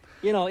 and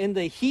in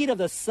the heat of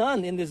the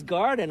sun in this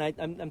garden,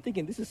 I'm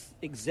thinking this is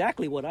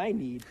exactly what I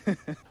need.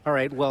 All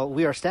right. Well,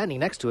 we are standing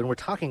next to it, and we're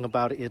talking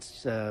about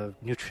its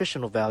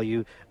nutritional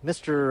value.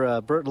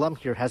 Mr. Bert Lum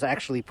here has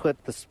actually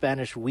put the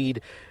Spanish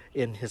weed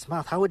in his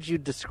mouth. How would you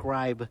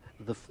describe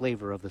the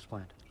flavor of this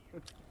plant?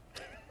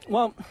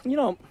 Well,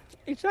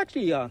 it's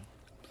actually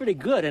pretty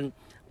good, and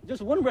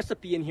there's one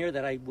recipe in here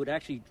that I would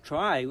actually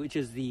try, which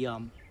is the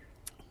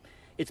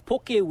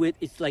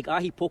it's like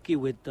ahi poke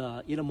with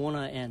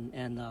iramona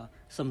and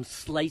some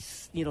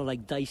sliced,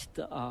 like diced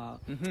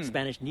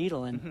Spanish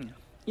needle. And,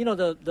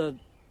 the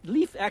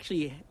leaf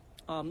actually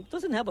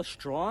doesn't have a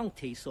strong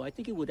taste, so I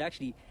think it would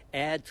actually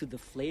add to the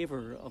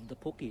flavor of the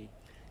poke.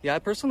 Yeah, I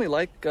personally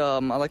like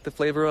the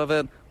flavor of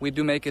it. We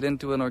do make it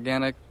into an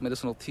organic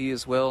medicinal tea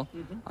as well.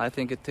 I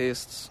think it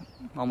tastes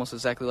almost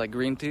exactly like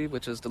green tea,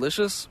 which is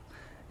delicious,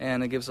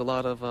 and it gives a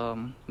lot of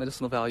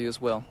medicinal value as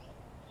well.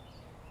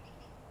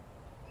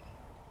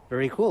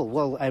 Very cool.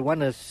 Well, I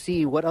want to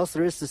see what else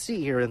there is to see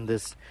here in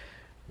this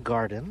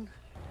garden.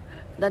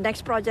 The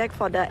next project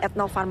for the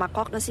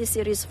Ethnopharmacognosy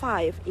Series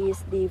 5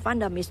 is the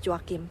Vanda Miss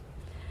Joachim.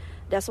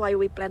 That's why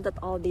we planted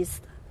all these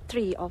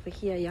trees over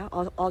here,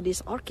 all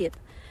these orchids.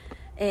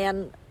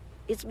 And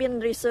it's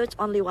been researched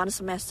only one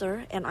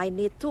semester, and I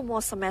need 2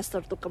 more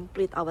semesters to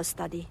complete our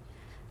study.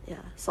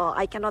 Yeah, so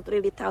I cannot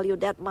really tell you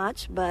that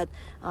much, but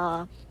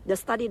the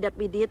study that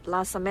we did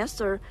last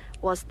semester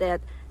was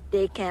that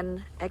they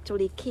can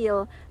actually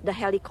kill the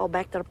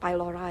Helicobacter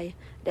pylori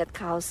that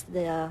cause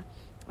the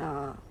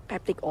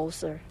peptic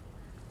ulcer.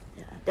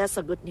 Yeah, that's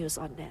a good news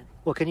on that.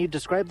 Well, can you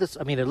describe this?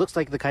 I mean, it looks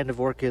like the kind of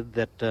orchid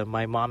that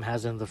my mom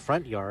has in the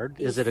front yard.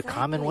 Is it a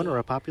common one or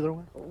a popular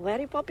one?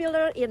 Very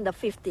popular in the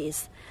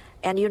 50s.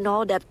 And you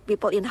know that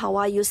people in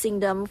Hawaii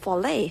using them for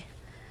lei.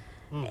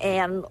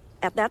 And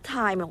at that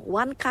time,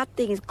 one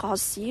cutting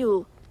costs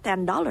you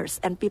 $10,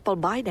 and people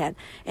buy that.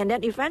 And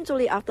then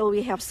eventually, after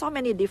we have so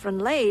many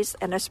different leis,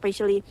 and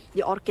especially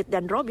the orchid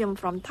dendrobium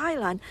from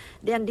Thailand,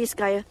 then this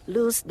guy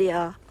lose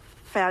their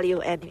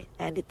value and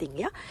anything,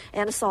 yeah.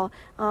 And so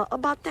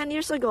about 10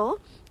 years ago,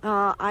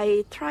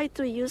 I tried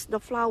to use the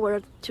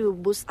flower to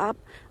boost up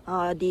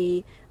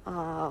the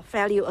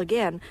value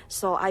again.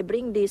 So I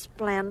bring this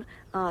plant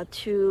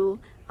to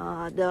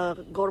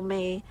the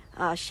gourmet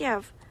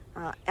chef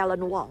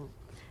Alan Wong,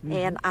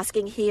 and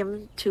asking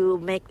him to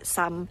make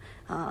some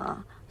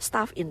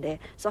stuff in there.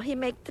 So he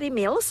made 3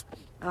 meals,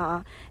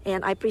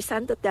 and I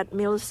presented that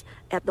meals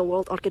at the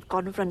World Orchid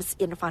Conference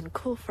in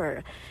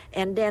Vancouver.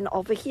 And then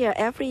over here,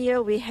 every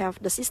year we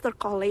have the sister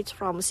college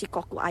from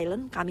Shikoku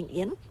Island coming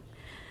in.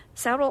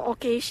 Several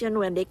occasions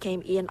when they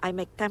came in, I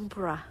make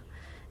tempura,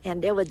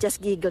 and they were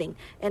just giggling.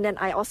 And then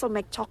I also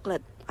make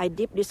chocolate. I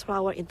dip this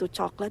flower into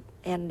chocolate,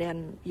 and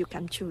then you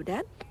can chew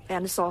that.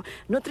 And so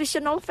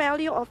nutritional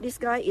value of this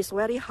guy is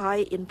very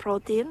high in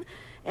protein.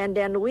 And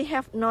then we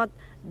have not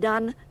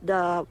done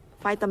the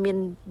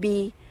vitamin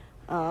B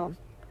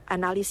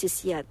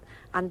analysis yet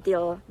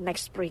until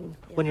next spring.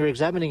 When you're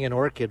examining an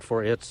orchid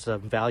for its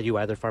value,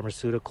 either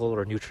pharmaceutical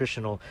or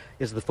nutritional,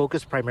 is the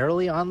focus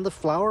primarily on the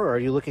flower, or are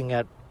you looking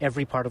at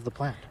every part of the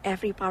plant?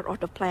 Every part of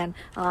the plant.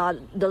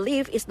 The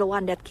leaf is the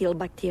one that kills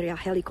bacteria,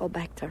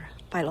 Helicobacter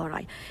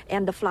pylori.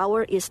 And the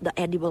flower is the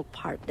edible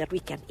part that we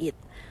can eat.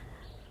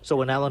 So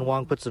when Alan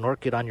Wong puts an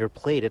orchid on your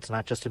plate, it's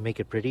not just to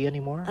make it pretty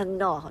anymore?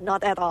 No,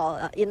 not at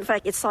all. In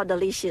fact, it's so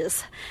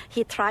delicious.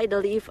 He tried the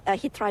leaf.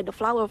 He tried the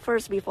flower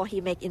first before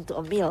he make into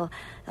a meal.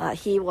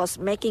 He was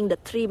making the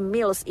 3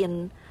 meals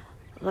in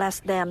less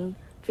than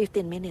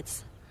 15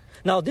 minutes.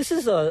 Now, this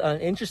is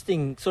an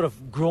interesting sort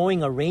of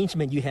growing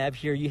arrangement you have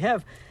here. You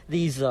have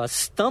these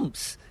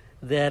stumps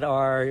that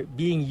are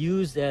being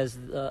used as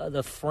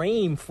the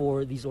frame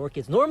for these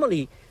orchids.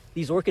 Normally,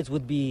 these orchids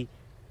would be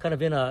kind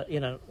of in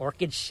an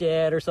orchid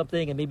shed or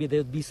something, and maybe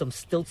there would be some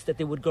stilts that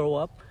they would grow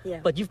up.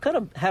 Yeah. But you've kind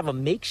of have a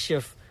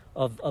makeshift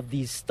of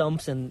these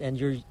stumps, and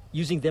you're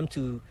using them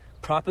to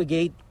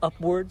propagate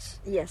upwards.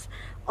 Yes.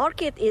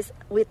 Orchid is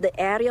with the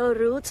aerial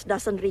roots,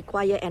 doesn't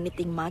require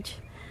anything much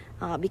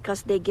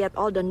because they get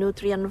all the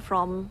nutrient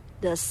from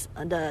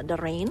the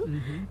rain.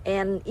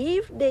 And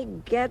if they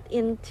get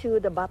into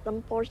the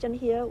bottom portion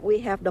here, we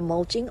have the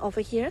mulching over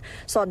here,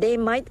 so they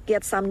might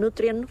get some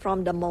nutrient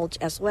from the mulch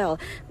as well.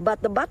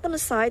 But the bottom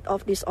side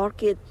of this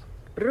orchid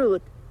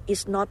root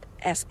is not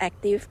as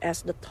active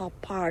as the top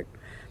part.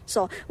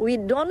 So we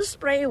don't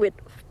spray with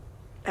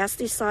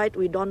pesticide,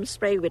 we don't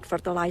spray with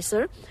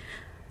fertilizer,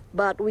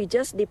 but we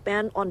just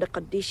depend on the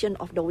condition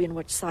of the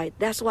windward side.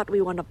 That's what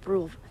we want to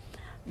prove.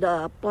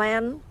 The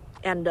plant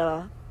and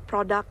the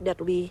product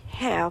that we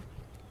have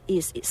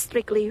is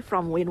strictly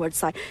from windward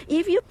side.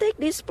 If you take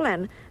this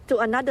plant to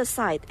another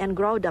site and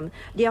grow them,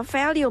 their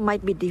value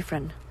might be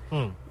different.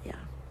 Yeah,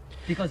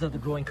 because of the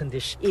growing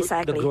condition.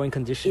 Exactly. The growing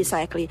conditions.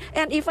 Exactly,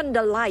 and even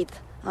the light.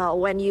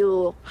 When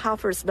you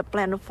harvest the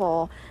plant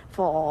for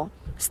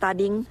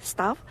studying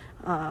stuff,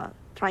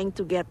 trying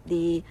to get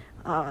the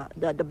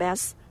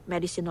best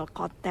medicinal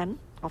content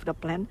of the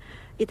plant,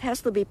 it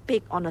has to be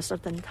picked on a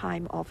certain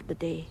time of the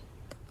day.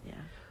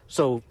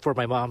 So for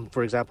my mom,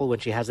 for example, when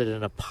she has it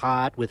in a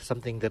pot with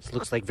something that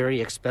looks like very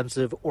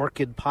expensive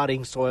orchid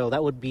potting soil,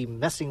 that would be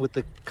messing with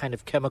the kind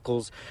of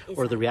chemicals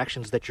or the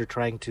reactions that you're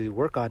trying to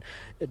work on.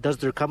 Does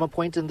there come a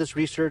point in this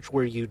research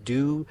where you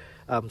do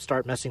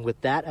start messing with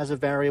that as a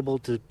variable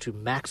to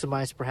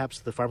maximize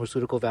perhaps the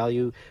pharmaceutical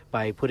value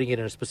by putting it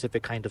in a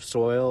specific kind of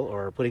soil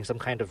or putting some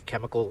kind of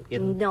chemical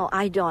in? No,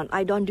 I don't.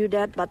 I don't do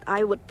that, but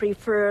I would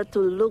prefer to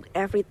look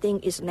everything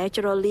is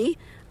naturally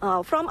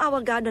from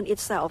our garden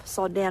itself,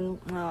 so then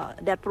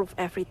that proves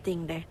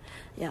everything there.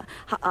 Yeah,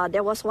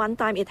 there was one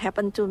time it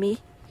happened to me.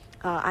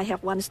 I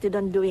have one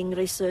student doing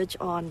research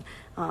on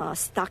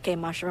shiitake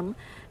mushroom.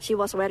 She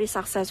was very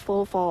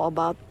successful for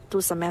about 2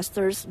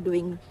 semesters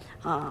doing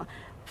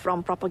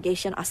from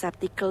propagation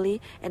aseptically,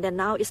 and then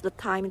now is the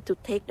time to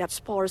take that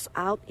spores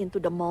out into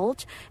the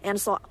mulch. And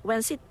so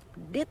when she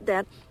did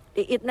that,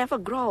 it never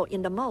grow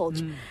in the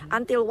mulch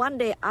until one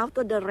day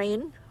after the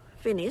rain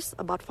finished,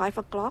 about 5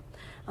 o'clock.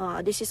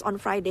 This is on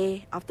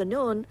Friday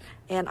afternoon,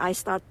 and I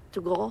start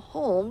to go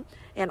home,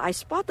 and I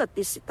spotted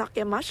this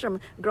shiitake mushroom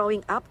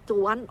growing up to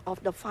one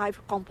of the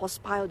 5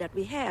 compost pile that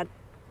we had.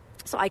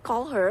 So I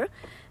called her,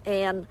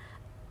 and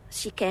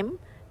she came.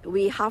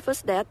 We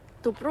harvest that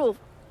to prove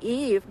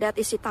if that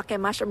is shiitake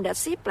mushroom that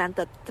she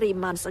planted 3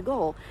 months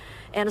ago.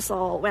 And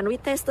so when we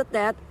tasted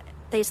that,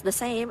 tastes the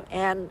same,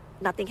 and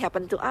nothing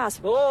happened to us.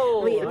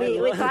 Oh, we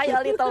try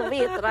a little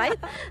bit, right?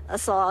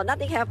 So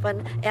nothing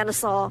happened. And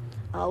so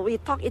we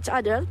talk each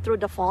other through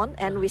the phone,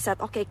 and we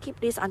said, okay, keep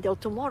this until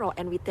tomorrow,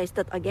 and we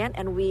tasted again,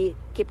 and we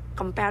keep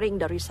comparing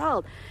the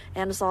result.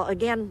 And so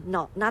again,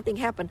 no, nothing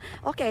happened.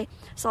 Okay,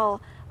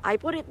 so I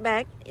put it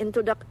back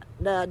into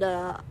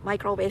the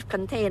microwave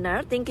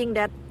container, thinking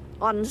that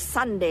on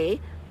Monday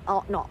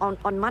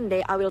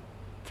I will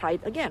try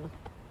it again.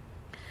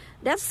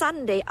 That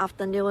Sunday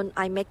afternoon,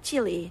 I make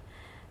chili,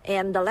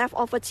 and the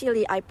leftover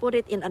chili, I put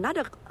it in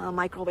another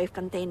microwave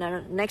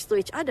container next to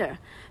each other.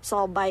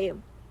 So by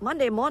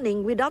Monday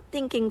morning, without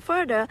thinking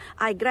further,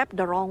 I grabbed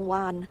the wrong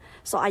one.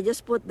 So I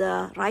just put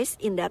the rice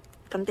in that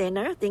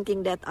container,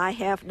 thinking that I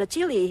have the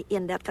chili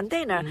in that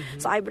container. Mm-hmm.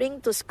 So I bring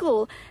to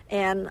school,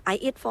 and I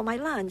eat for my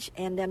lunch.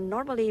 And then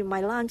normally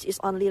my lunch is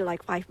only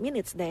like 5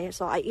 minutes there,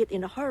 so I eat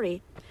in a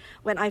hurry.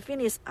 When I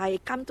finish, I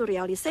come to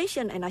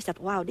realization, and I said,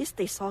 wow, this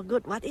tastes so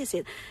good. What is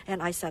it?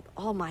 And I said,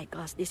 oh my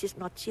gosh, this is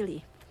not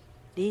chili.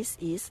 This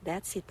is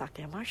that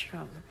shiitake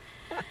mushroom.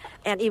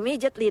 And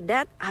immediately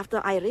that,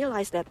 after I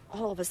realized that,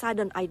 all of a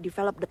sudden I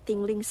developed the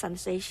tingling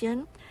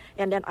sensation,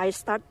 and then I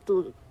start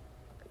to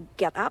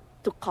get up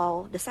to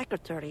call the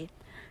secretary,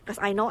 because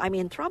I know I'm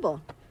in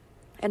trouble.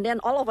 And then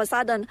all of a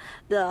sudden,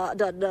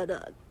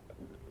 the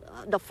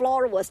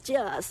floor was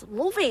just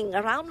moving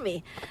around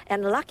me.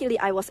 And luckily,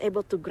 I was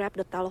able to grab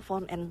the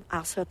telephone and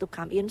ask her to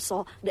come in.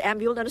 So the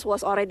ambulance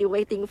was already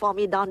waiting for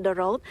me down the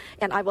road.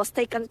 And I was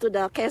taken to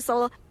the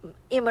Castle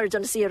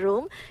emergency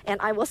room.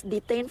 And I was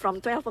detained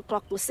from 12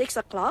 o'clock to 6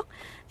 o'clock.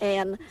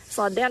 And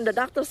so then the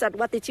doctor said,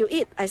 what did you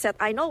eat? I said,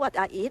 I know what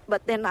I eat,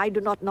 but then I do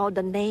not know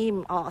the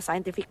name or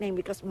scientific name,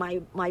 because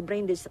my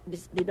brain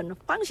didn't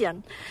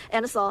function.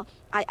 And so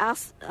I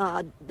asked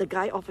the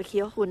guy over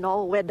here who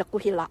know where the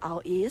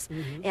Kuhila'au is,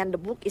 mm-hmm. and the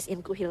book is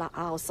in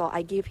Kuhila'au. So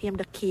I give him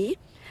the key,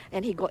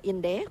 and he go in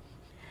there,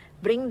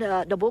 bring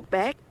the book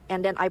back,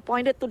 and then I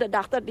pointed to the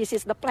doctor, this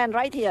is the plan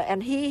right here.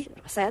 And he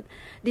said,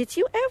 did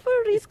you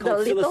ever read the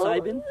little...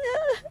 psilocybin?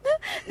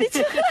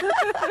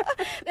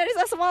 There is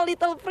a small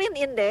little print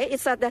in there. It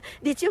said,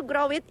 did you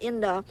grow it in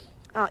the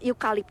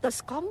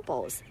eucalyptus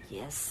compost?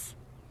 Yes,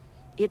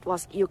 it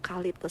was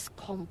eucalyptus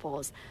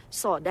compost.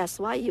 So that's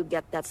why you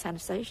get that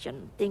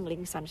sensation,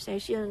 tingling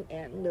sensation,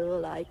 and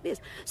like this.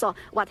 So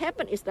what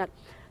happened is that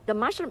the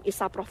mushroom is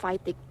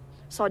saprophytic.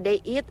 So they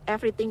eat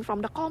everything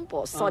from the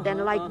compost. So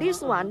then like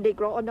this one, they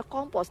grow on the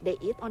compost. They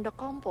eat on the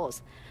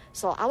compost.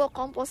 So our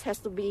compost has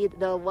to be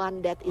the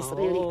one that is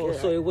really good.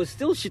 So it was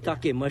still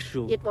shiitake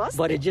mushroom. It was.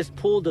 But it just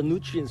pulled the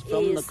nutrients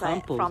from the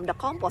compost. From the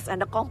compost.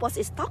 And the compost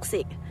is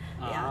toxic.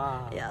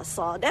 Yeah.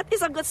 So that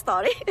is a good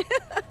story.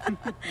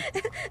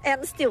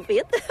 And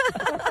stupid.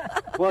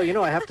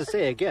 Well, I have to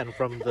say again,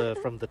 from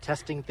the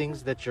testing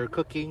things that you're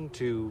cooking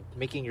to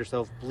making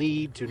yourself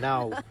bleed to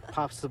now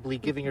possibly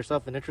giving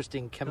yourself an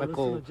interesting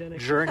chemical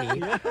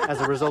journey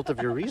as a result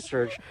of your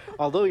research.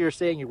 Although you're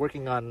saying you're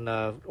working on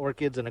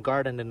orchids in a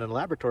garden and in a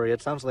laboratory,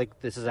 it sounds like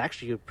this is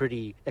actually a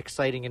pretty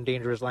exciting and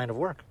dangerous line of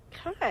work.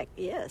 Correct,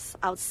 yes.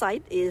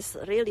 Outside is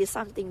really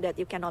something that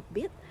you cannot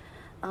beat.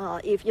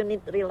 If you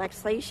need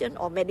relaxation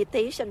or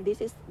meditation,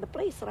 this is the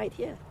place right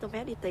here to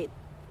meditate.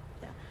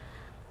 Yeah.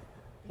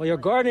 Well, your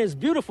garden is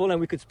beautiful, and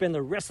we could spend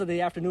the rest of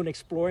the afternoon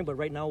exploring, but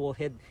right now we'll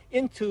head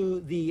into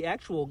the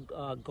actual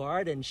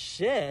garden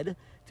shed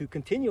to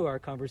continue our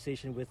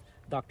conversation with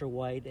Dr.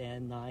 White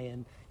and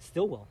Nyan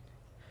Stillwell.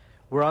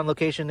 We're on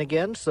location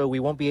again, so we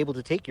won't be able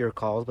to take your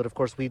calls, but of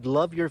course we'd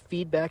love your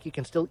feedback. You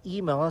can still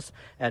email us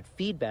at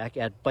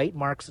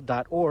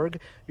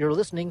feedback@bitemarks.org. You're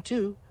listening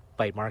to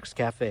Bitemarks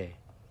Cafe.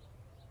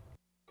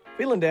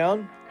 Feeling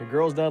down? Your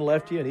girl's done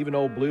left you, and even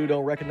old Blue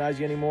don't recognize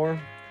you anymore?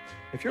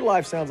 If your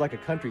life sounds like a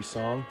country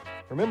song,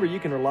 remember you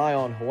can rely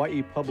on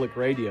Hawaii Public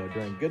Radio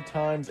during good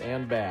times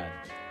and bad.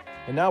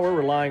 And now we're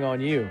relying on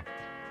you.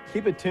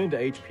 Keep it tuned to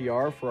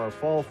HPR for our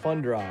Fall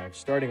Fund Drive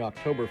starting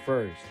October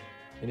 1st.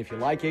 And if you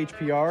like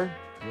HPR,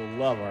 you'll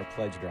love our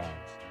pledge drives.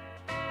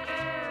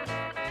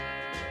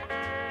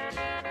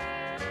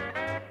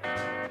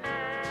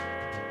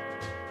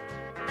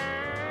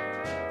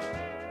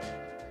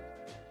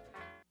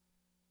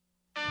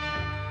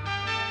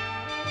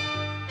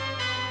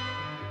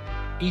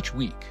 Each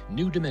week,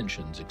 New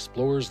Dimensions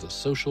explores the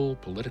social,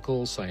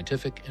 political,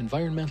 scientific,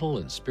 environmental,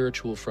 and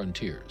spiritual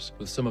frontiers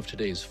with some of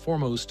today's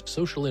foremost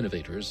social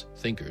innovators,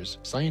 thinkers,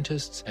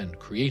 scientists, and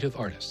creative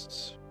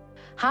artists.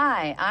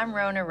 Hi, I'm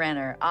Rona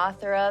Renner,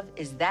 author of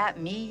Is That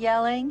Me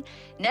Yelling?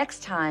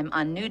 Next time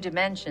on New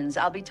Dimensions,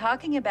 I'll be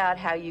talking about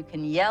how you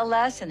can yell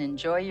less and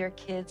enjoy your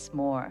kids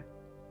more.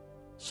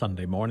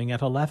 Sunday morning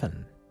at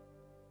 11.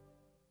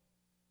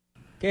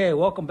 Okay,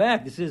 welcome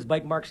back. This is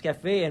Bite Marks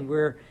Cafe, and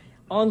we're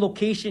on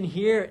location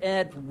here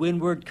at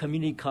Windward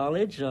Community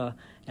College, and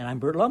I'm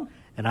Bert Lum.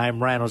 And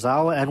I'm Ryan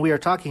Ozawa, and we are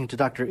talking to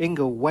Dr.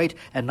 Inga White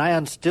and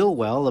Nyan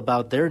Stillwell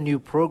about their new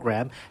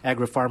program,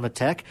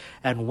 AgriPharmaTech.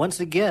 And once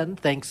again,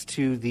 thanks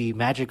to the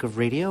magic of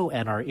radio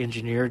and our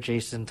engineer,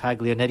 Jason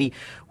Taglianetti,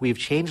 we've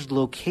changed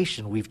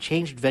location. We've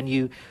changed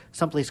venue,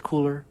 someplace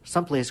cooler,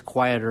 someplace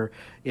quieter.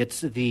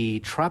 It's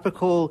the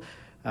Tropical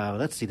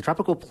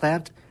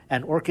Plant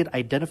and Orchid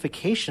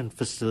Identification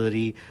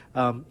Facility.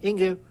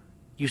 Inga,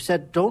 you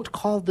said, don't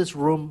call this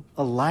room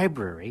a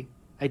library.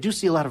 I do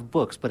see a lot of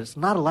books, but it's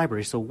not a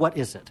library, so what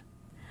is it?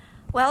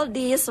 Well,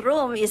 this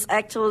room is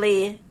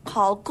actually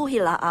called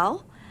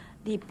Kuhila'au,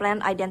 the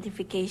plant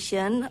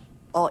identification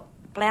or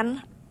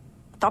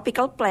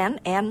tropical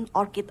plant and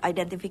orchid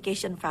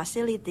identification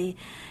facility.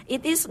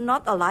 It is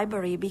not a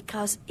library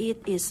because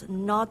it is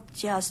not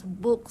just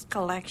book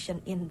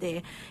collection in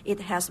there.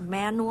 It has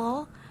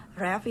manual,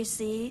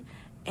 revisi,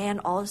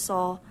 and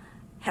also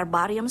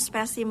herbarium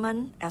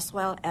specimen as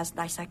well as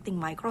dissecting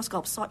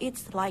microscope. So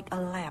it's like a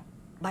lab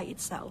by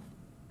itself.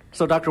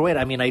 So, Dr. White,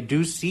 I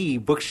do see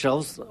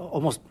bookshelves,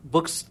 almost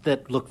books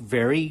that look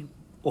very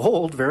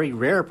old, very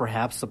rare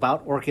perhaps,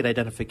 about orchid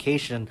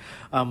identification.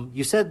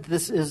 You said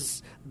this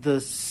is the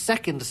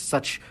second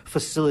such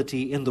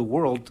facility in the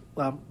world.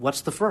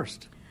 What's the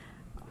first?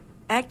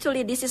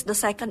 Actually, this is the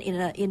second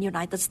in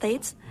United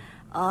States.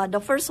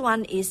 The first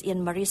one is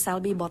in Marie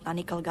Selby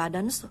Botanical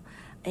Gardens.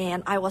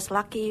 And I was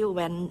lucky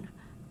when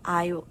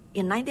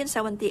in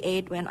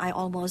 1978, when I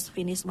almost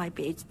finished my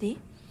PhD,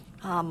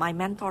 my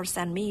mentor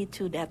sent me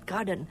to that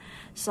garden.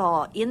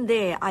 So in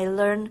there, I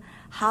learned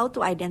how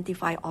to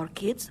identify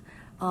orchids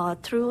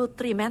through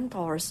three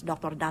mentors,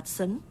 Dr.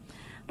 Dodson,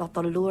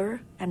 Dr.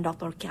 Lure, and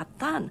Dr. Kiat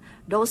Tan.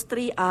 Those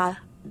three are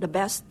the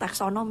best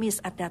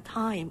taxonomists at that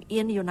time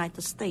in the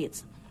United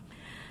States.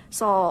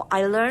 So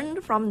I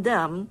learned from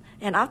them,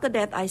 and after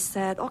that I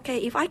said, okay,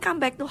 if I come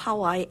back to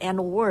Hawaii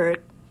and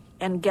work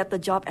and get the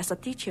job as a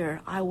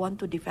teacher, I want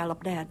to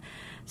develop that.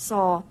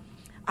 So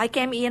I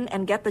came in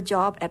and get the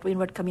job at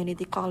Windward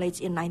Community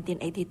College in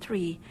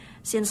 1983.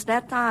 Since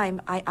that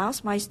time, I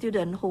asked my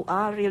students who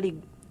are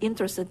really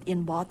interested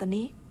in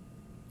botany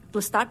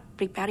to start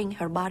preparing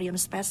herbarium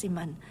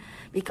specimen,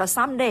 because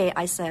someday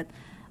I said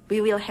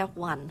we will have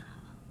one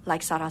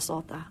like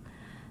Sarasota.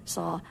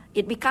 So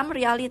it became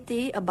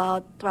reality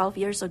about 12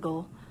 years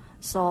ago.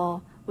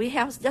 So we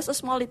have just a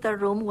small little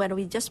room when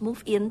we just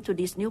moved into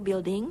this new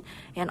building,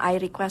 and I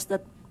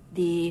requested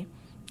the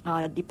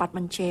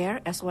department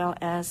chair as well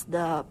as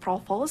the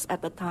provost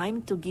at the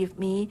time to give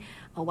me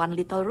one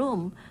little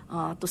room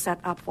to set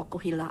up for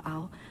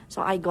Kuhila'au.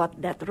 So I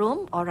got that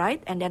room, all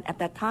right, and then at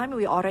that time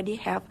we already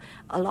have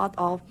a lot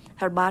of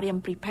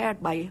herbarium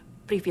prepared by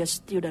previous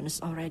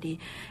students already.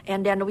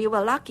 And then we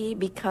were lucky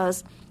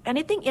because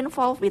anything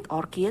involved with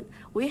orchid,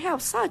 we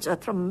have such a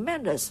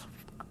tremendous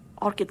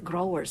orchid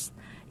growers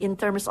in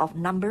terms of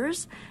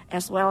numbers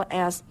as well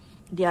as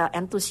their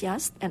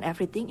enthusiasts and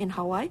everything in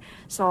Hawaii.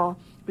 So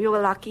we were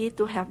lucky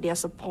to have their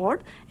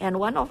support. And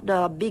one of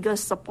the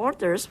biggest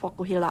supporters for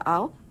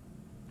Kuhila'au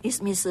is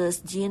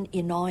Mrs. Jean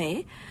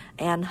Inoue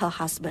and her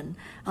husband.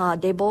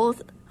 They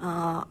both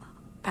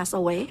passed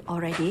away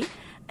already,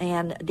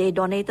 and they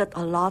donated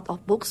a lot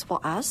of books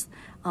for us.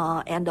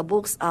 And the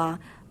books are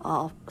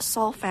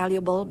so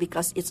valuable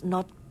because it's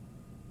not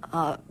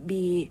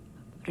be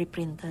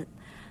reprinted.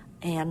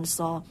 And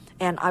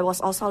I was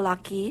also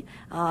lucky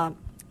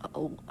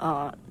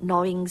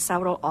knowing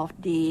several of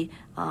the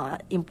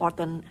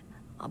important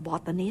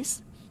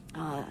botanists.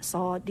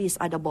 So these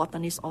are the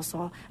botanists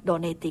also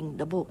donating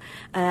the book.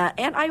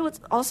 And I would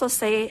also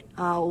say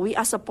we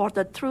are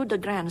supported through the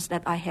grants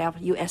that I have,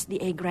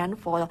 USDA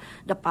grant for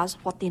the past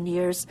 14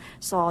 years.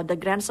 So the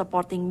grant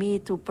supporting me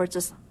to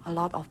purchase a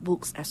lot of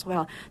books as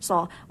well.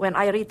 So when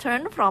I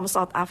returned from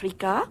South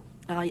Africa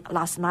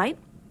last night,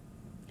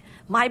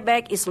 my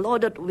bag is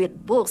loaded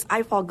with books.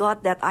 I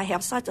forgot that I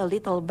have such a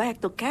little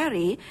bag to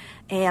carry,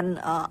 and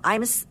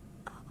I'm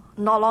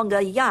no longer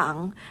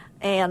young,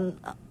 and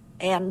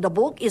the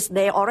book is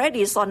there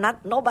already, so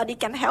nobody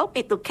can help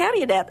me to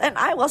carry that. And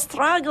I was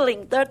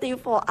struggling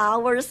 34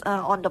 hours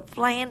on the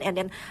plane and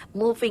then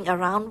moving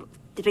around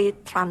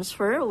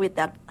transfer with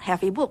that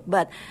heavy book.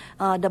 But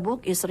the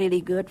book is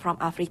really good from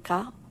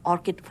Africa,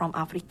 orchid from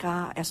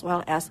Africa, as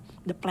well as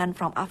the plant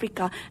from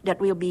Africa that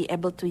will be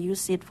able to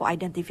use it for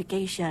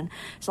identification.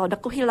 So the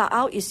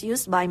Kuhila'au is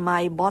used by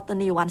my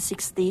Botany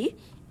 160,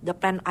 the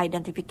plant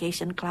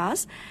identification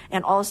class,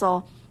 and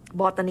also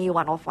Botany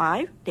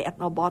 105, the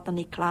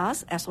ethnobotany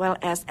class, as well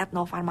as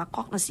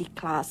ethnopharmacognosy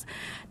class.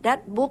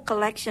 That book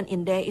collection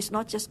in there is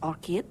not just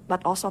orchid,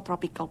 but also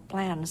tropical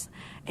plants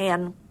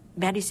and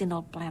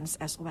medicinal plants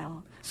as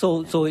well.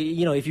 So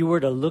if you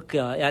were to look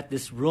at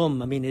this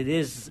room, it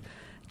is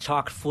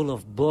chock full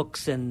of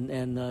books, and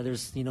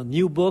there's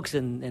new books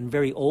and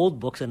very old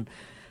books, and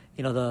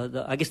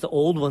I guess the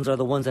old ones are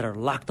the ones that are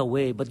locked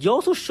away. But you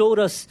also showed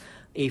us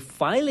a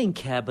filing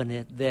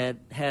cabinet that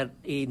had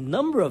a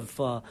number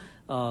of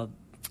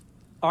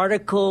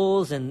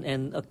articles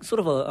and sort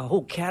of a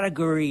whole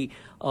category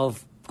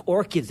of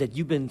orchids that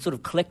you've been sort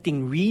of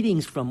collecting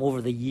readings from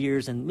over the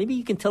years, and maybe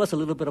you can tell us a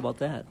little bit about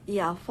that.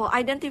 Yeah, for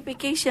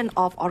identification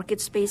of orchid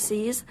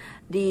species,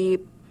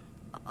 the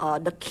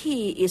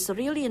key is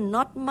really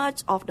not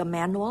much of the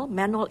manual.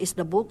 Manual is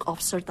the book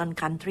of certain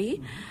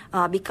country,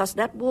 because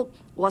that book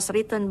was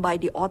written by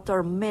the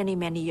author many,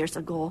 many years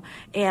ago.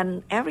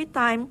 And every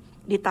time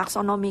the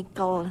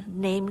taxonomical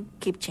name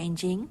keep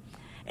changing.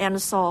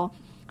 And so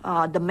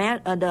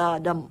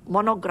the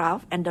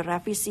monograph and the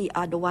Raffisi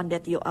are the one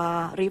that you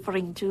are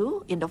referring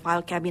to in the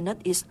file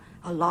cabinet is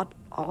a lot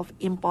of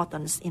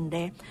importance in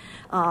there.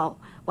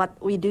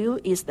 What we do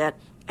is that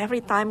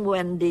every time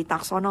when the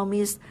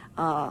taxonomist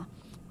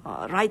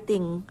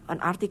writing an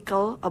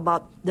article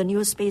about the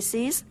new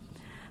species,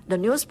 the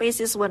new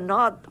species were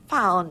not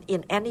found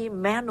in any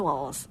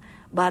manuals,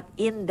 but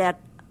in that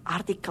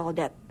article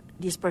that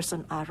this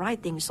person are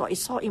writing. So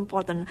it's so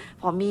important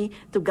for me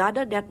to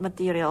gather that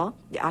material,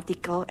 the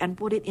article, and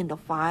put it in the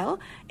file,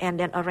 and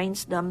then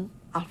arrange them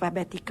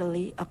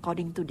alphabetically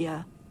according to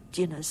their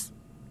genus.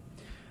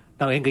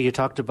 Now, Inge, you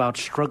talked about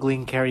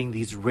struggling carrying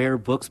these rare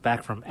books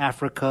back from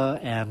Africa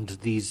and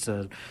these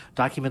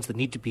documents that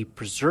need to be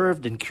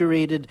preserved and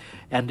curated.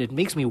 And it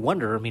makes me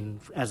wonder, I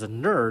mean, as a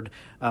nerd,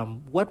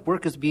 what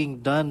work is being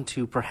done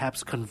to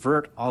perhaps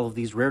convert all of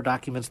these rare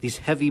documents, these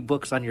heavy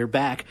books on your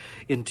back,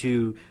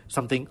 into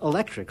something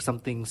electric,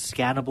 something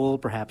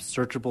scannable, perhaps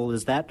searchable?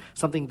 Is that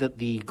something that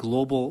the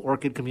global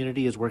ORCID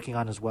community is working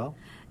on as well?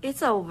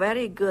 It's a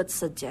very good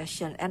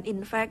suggestion. And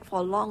in fact, for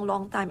a long,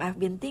 long time, I've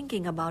been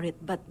thinking about it.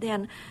 But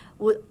then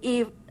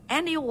if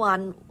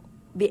anyone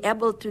be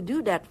able to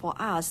do that for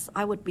us,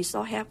 I would be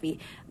so happy,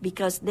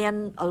 because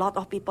then a lot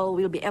of people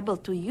will be able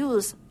to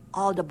use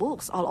all the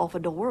books all over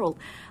the world.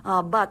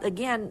 But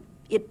again,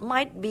 it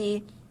might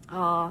be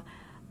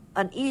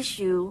an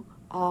issue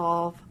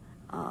of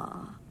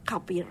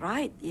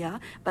copyright, yeah.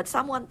 But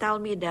someone tell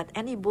me that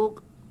any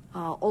book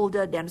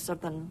older than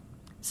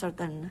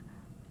certain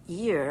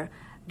year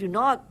do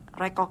not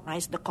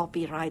recognize the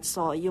copyright,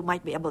 so you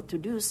might be able to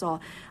do so.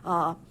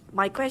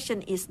 My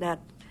question is that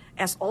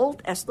as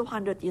old as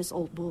 200 years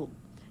old book,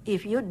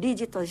 if you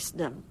digitize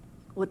them,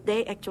 would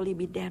they actually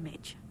be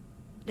damaged?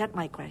 That's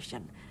my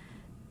question.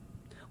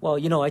 Well,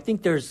 I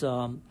think there's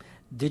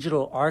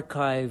digital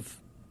archive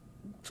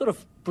sort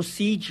of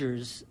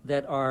procedures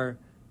that are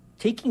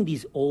taking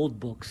these old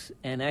books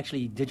and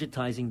actually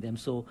digitizing them.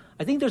 So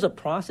I think there's a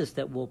process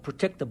that will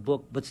protect the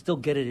book but still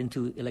get it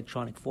into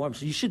electronic form.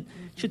 So you should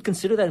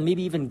consider that, and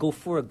maybe even go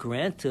for a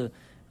grant to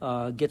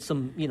get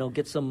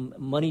some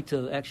money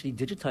to actually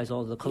digitize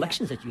all the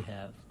collections that you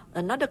have.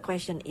 Another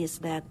question is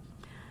that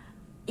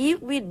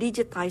if we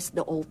digitize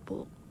the old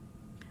book,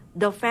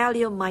 the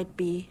value might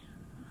be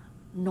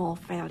no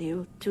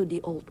value to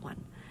the old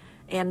one.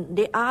 And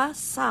there are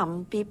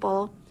some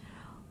people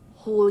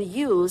who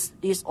use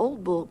this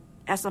old book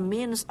as a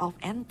means of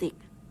antique.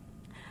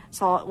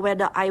 So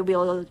whether I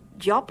will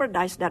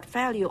jeopardize that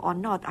value or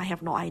not, I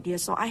have no idea.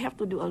 So I have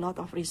to do a lot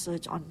of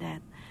research on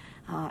that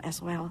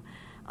as well.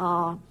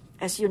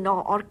 As you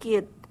know,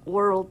 ORCID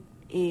world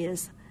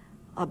is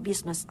a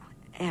business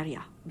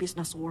area,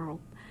 business world.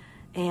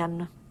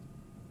 And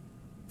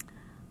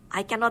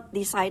I cannot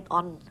decide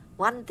on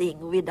one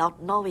thing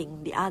without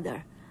knowing the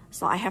other.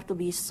 So I have to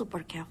be super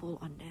careful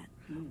on that.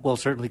 Well,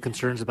 certainly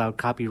concerns about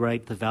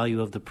copyright, the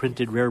value of the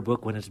printed rare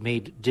book when it's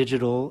made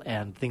digital,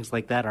 and things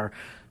like that are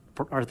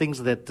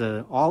things that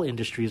all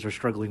industries are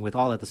struggling with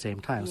all at the same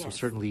time. Yes. So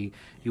certainly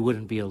you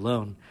wouldn't be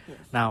alone. Yes.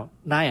 Now,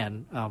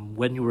 Nayan,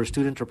 when you were a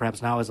student, or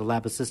perhaps now as a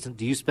lab assistant,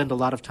 do you spend a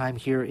lot of time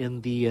here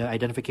in the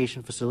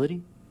identification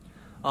facility?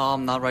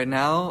 Not right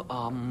now.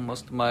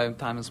 Most of my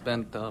time is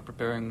spent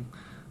preparing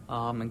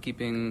and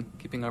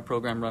keeping our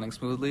program running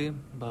smoothly.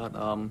 But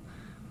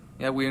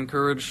we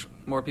encourage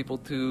more people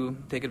to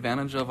take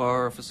advantage of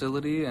our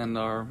facility and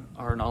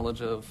our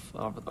knowledge of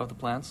the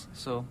plants.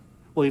 So.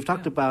 Well, you've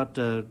talked about,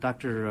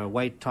 Dr.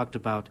 White talked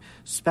about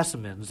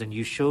specimens, and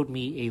you showed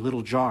me a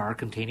little jar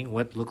containing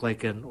what looked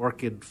like an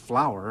orchid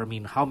flower. I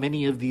mean, how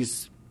many of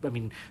these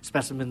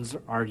specimens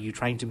are you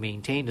trying to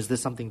maintain? Is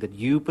this something that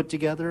you put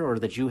together or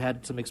that you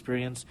had some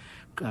experience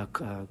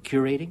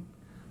curating?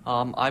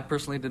 I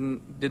personally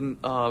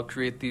didn't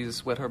create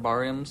these wet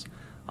herbariums,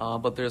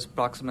 but there's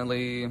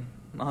approximately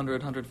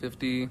 100,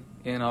 150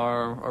 in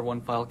our one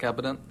file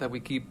cabinet that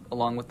we keep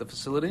along with the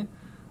facility.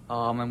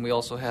 And we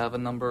also have a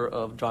number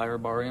of dry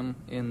herbarium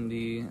in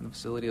the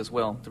facility as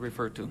well to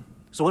refer to.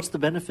 So what's the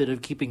benefit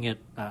of keeping it,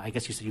 I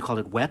guess you called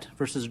it wet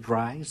versus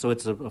dry? So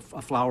it's a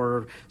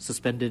flower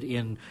suspended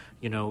in,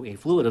 a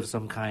fluid of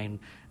some kind.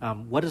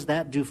 What does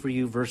that do for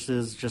you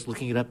versus just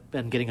looking it up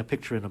and getting a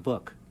picture in a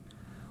book?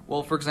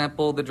 Well, for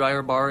example, the dry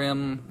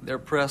herbarium, they're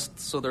pressed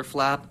so they're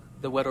flat.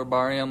 The wet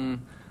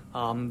herbarium,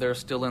 they're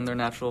still in their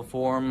natural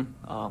form.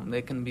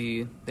 They can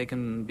be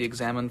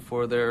examined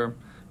for their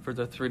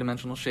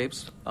three-dimensional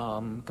shapes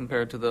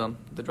compared to the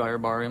dry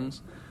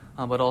herbariums,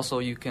 but also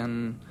you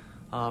can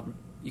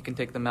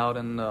take them out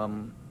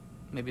and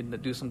maybe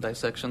do some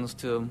dissections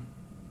to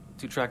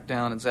track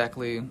down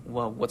exactly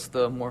what's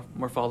the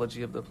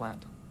morphology of the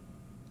plant.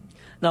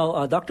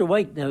 Now, Dr.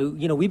 White,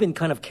 we've been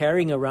kind of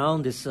carrying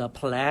around this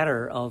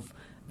platter of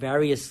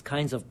various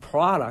kinds of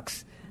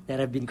products that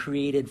have been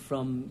created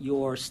from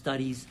your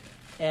studies,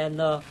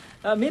 and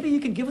maybe you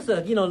can give us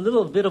a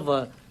little bit of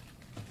a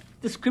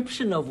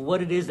description of what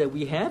it is that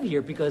we have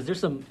here, because there's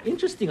some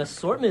interesting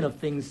assortment of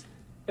things,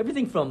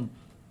 everything from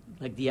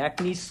like the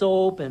acne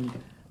soap and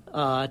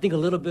I think a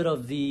little bit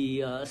of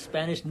the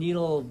Spanish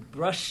needle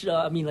brush,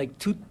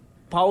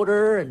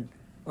 powder and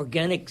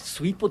organic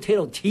sweet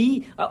potato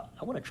tea. I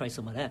want to try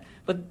some of that.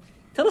 But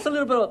tell us a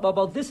little bit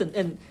about this.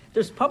 And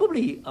there's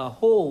probably a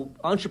whole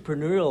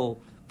entrepreneurial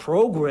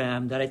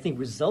program that I think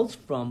results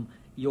from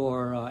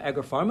your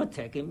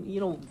Agri-Pharmatech. And,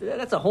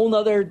 that's a whole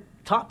other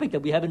topic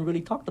that we haven't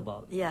really talked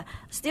about. Yeah.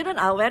 Students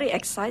are very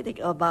excited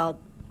about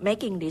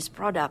making this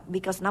product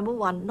because, number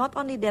one, not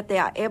only that they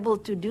are able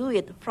to do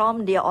it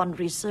from their own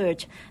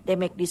research, they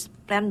make this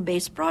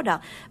plant-based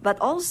product, but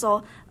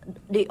also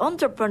the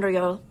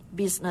entrepreneurial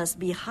business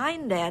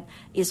behind that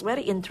is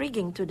very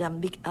intriguing to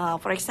them.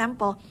 For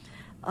example,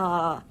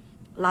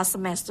 last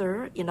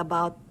semester, in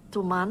about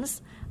 2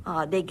 months,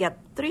 they get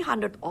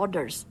 300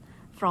 orders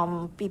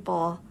from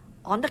people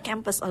on the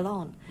campus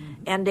alone.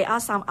 Mm-hmm. And there are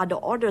some other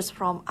orders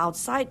from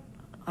outside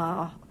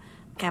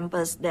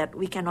campus that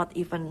we cannot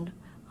even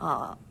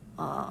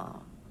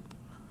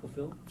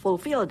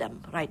fulfill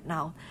them right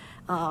now.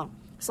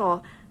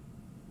 So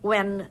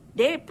when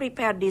they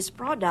prepare this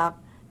product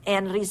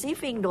and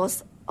receiving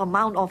those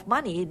amount of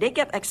money, they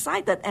get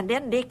excited, and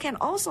then they can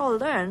also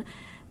learn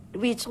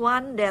which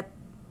one that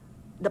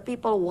the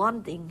people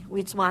wanting,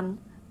 which one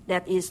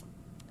that is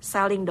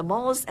selling the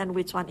most, and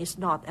which one is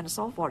not, and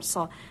so forth.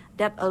 So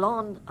that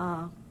alone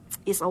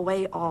is a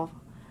way of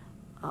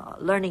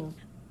learning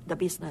the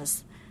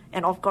business.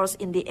 And of course,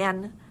 in the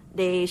end,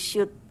 they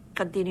should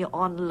continue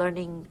on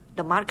learning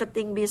the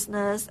marketing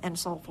business and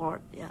so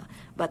forth. Yeah,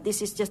 but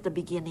this is just the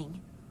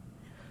beginning.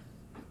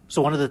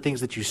 So one of the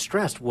things that you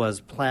stressed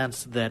was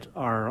plants that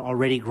are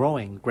already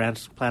growing,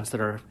 plants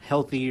that are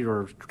healthy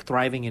or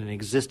thriving in an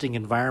existing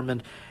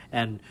environment,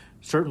 and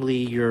certainly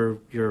you're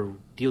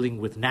dealing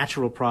with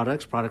natural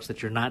products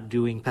that you're not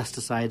doing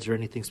pesticides or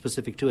anything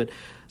specific to it.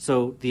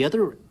 So the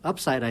other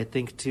upside, I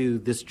think, to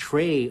this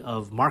tray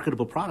of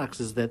marketable products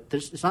is that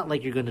it's not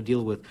like you're going to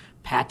deal with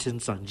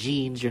patents on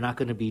genes. You're not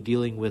going to be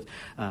dealing with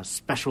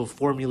special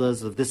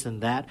formulas of this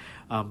and that.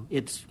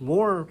 It's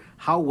more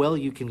how well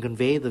you can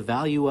convey the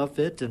value of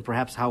it and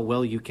perhaps how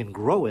well you can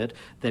grow it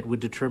that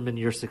would determine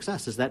your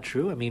success. Is that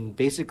true? I mean,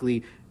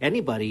 basically,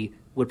 anybody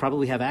would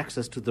probably have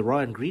access to the raw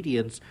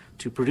ingredients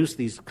to produce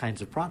these kinds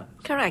of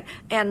products. Correct.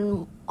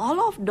 And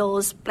all of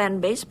those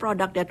plant-based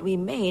products that we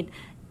made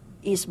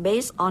is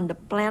based on the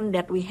plant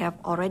that we have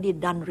already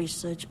done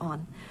research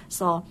on.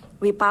 So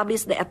we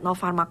published the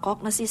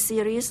Ethnopharmacognosy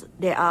series.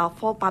 There are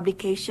 4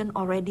 publications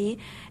already,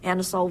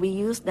 and so we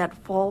use that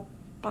 4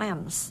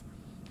 plants.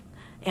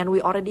 And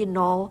we already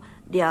know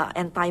their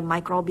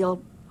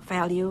antimicrobial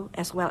value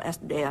as well as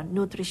their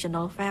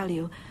nutritional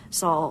value.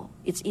 So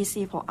it's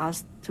easy for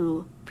us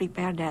to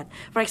prepare that.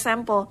 For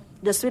example,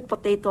 the sweet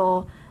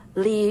potato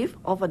leaf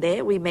over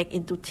there we make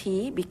into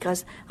tea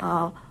because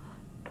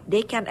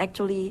they can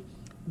actually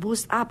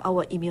boost up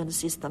our immune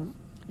system.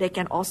 They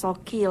can also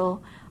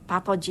kill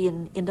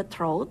pathogen in the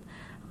throat,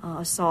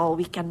 so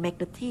we can make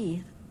the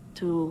tea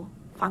to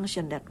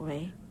function that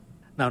way.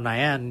 Now,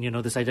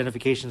 Nyan, this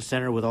identification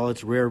center with all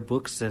its rare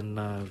books and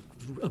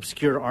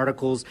obscure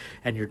articles,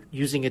 and you're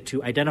using it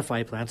to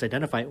identify plants,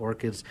 identify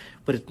orchids,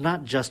 but it's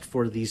not just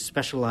for these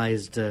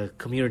specialized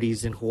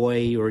communities in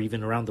Hawaii or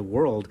even around the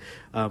world.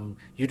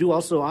 You do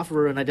also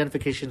offer an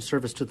identification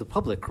service to the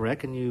public,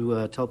 correct? Can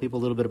you tell people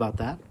a little bit about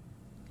that?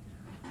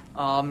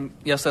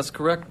 Yes, that's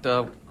correct.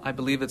 I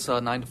believe it's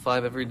 9 to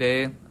 5 every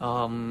day.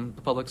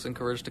 The public's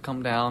encouraged to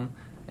come down,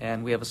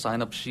 and we have a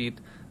sign-up sheet.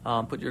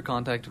 Put your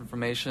contact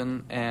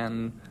information,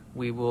 and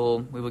we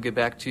will get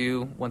back to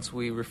you once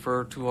we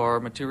refer to our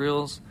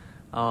materials,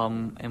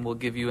 and we'll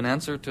give you an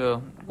answer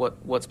to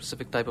what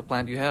specific type of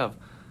plant you have.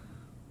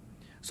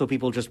 So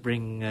people just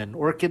bring an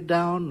orchid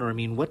down, or I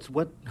mean,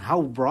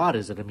 how broad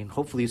is it? I mean,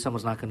 hopefully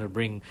someone's not going to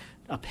bring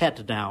a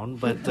pet down,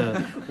 but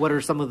what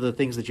are some of the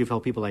things that you've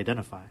helped people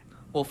identify?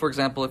 Well, for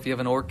example, if you have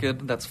an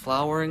orchid that's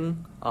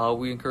flowering,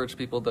 we encourage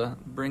people to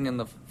bring in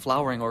the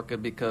flowering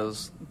orchid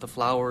because the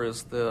flower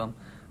is the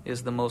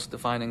most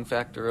defining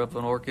factor of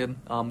an orchid.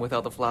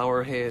 Without the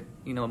flower, it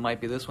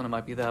might be this one, it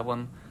might be that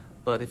one.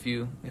 But if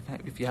you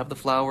have the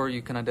flower,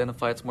 you can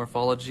identify its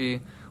morphology.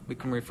 We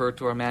can refer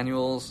to our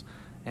manuals,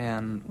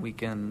 and we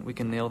can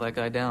nail that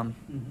guy down.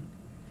 Mm-hmm.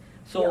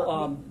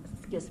 So,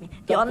 excuse me.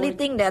 The only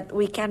thing that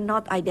we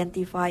cannot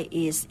identify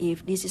is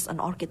if this is an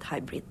orchid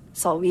hybrid.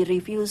 So we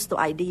refuse to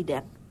ID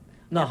that.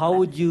 Now, how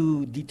would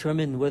you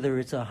determine whether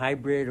it's a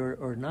hybrid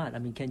or not? I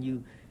mean, can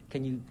you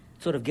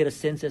sort of get a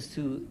sense as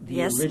to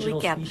the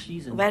original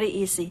species? Very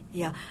easy,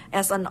 yeah.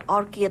 As an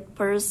orchid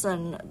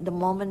person, the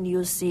moment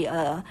you see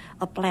a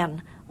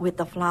plant with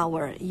a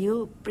flower,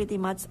 you pretty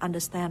much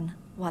understand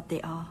what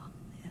they are.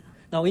 Yeah.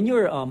 Now, in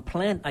your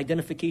plant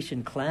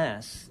identification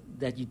class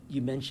that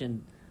you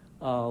mentioned,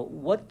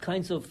 what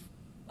kinds of,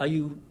 are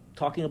you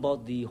talking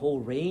about the whole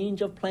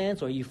range of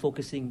plants, or are you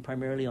focusing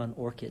primarily on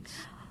orchids?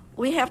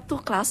 We have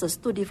 2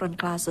 different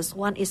classes.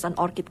 One is an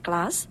orchid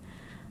class,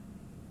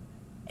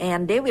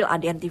 and they will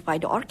identify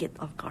the orchid,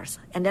 of course.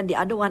 And then the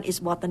other one is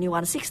Botany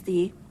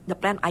 160, the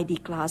plant ID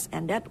class,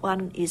 and that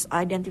one is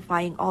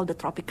identifying all the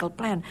tropical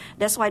plant.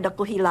 That's why the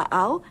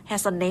Kuhila'au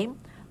has a name,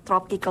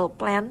 tropical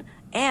plant,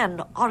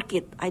 and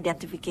orchid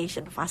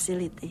identification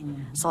facility.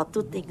 So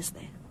 2 things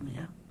there.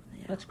 Yeah.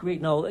 That's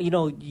great. Now,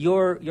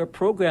 your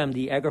program,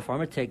 the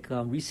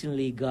Agri-Pharmatech,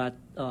 recently got,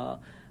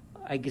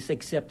 I guess,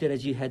 accepted,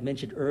 as you had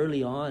mentioned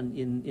early on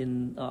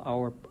in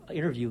our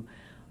interview.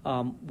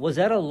 Was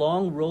that a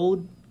long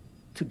road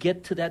to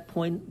get to that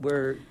point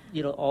where,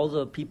 all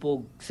the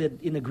people said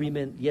in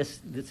agreement, yes,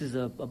 this is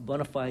a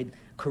bona fide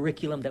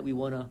curriculum that we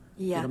want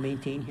to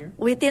maintain here?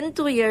 Within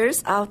 2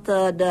 years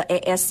after the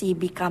ASC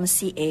becomes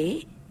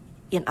CA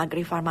in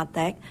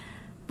Agri-Pharmatech,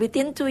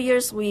 within 2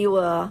 years we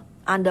were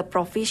under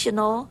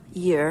provisional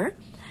year,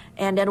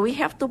 and then we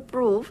have to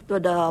prove to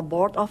the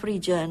Board of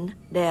Regents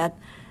that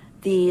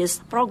this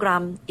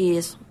program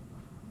is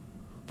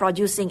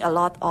producing a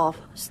lot of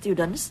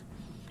students,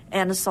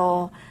 and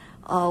so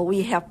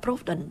we have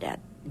proven that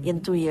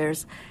in 2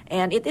 years.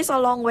 And it is a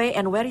long way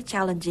and very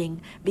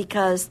challenging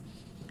because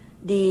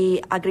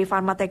the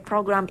Agri-Pharmatech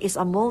program is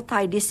a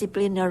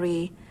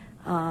multidisciplinary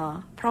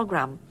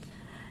program,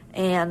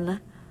 and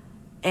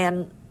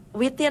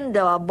within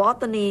the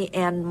botany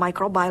and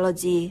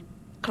microbiology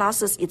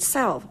classes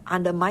itself,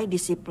 under my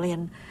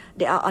discipline,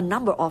 there are a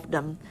number of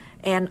them,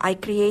 and I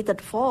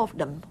created 4 of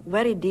them,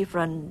 very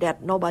different,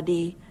 that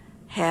nobody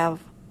have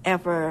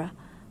ever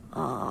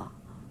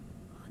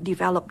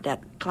developed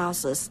that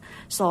classes.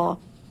 So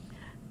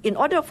in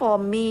order for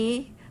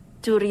me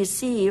to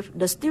receive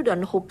the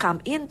student who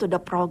come into the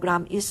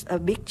program is a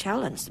big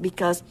challenge,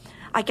 because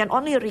I can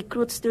only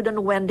recruit students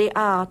when they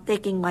are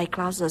taking my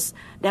classes.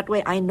 That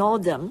way I know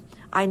them,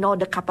 I know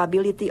the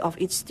capability of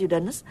each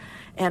student,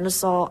 and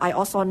so I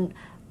also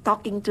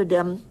talking to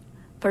them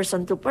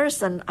person to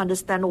person,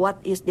 understand what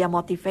is their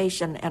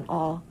motivation and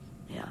all.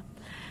 Yeah.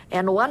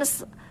 And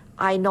once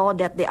I know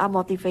that they are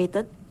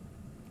motivated,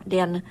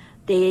 then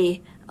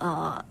they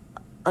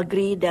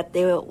agree that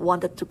they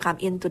wanted to come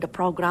into the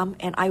program,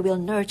 and I will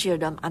nurture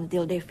them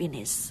until they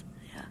finish.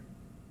 Yeah.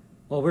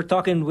 Well, we're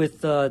talking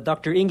with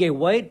Dr. Inge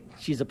White.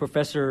 She's a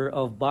professor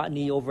of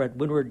botany over at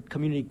Windward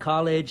Community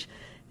College,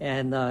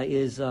 and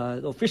is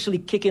officially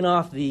kicking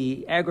off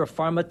the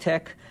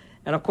Agri-Pharmatech.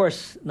 And of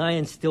course,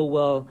 Nyan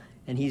Stillwell,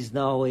 and he's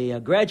now a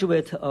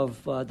graduate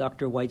of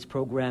Dr. White's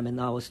program and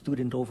now a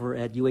student over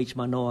at UH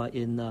Manoa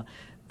in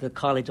the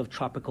College of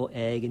Tropical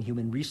Ag and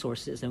Human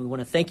Resources. And we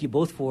want to thank you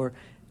both for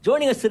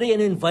joining us today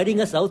and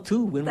inviting us out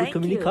to Windward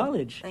Community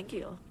College. Thank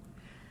you.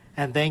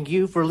 And thank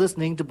you for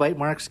listening to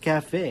Bytemarks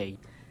Cafe.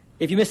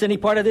 If you missed any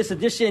part of this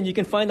edition, you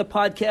can find the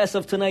podcast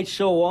of tonight's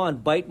show on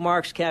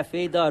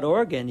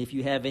bytemarkscafe.org. And if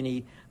you have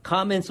any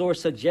comments or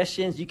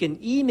suggestions, you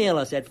can email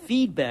us at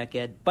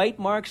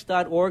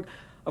feedback@bytemarks.org.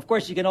 Of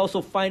course, you can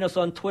also find us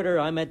on Twitter.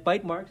 I'm at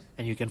Bytemarks.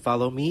 And you can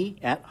follow me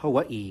at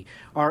Hawaii.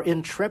 Our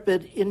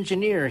intrepid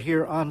engineer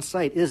here on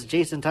site is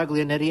Jason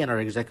Taglianetti, and our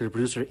executive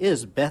producer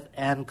is Beth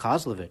Ann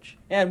Kozlovich.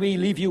 And we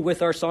leave you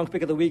with our song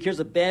pick of the week. Here's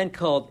a band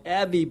called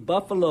Abbey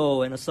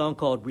Buffalo and a song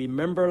called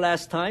Remember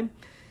Last Time.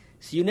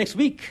 See you next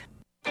week.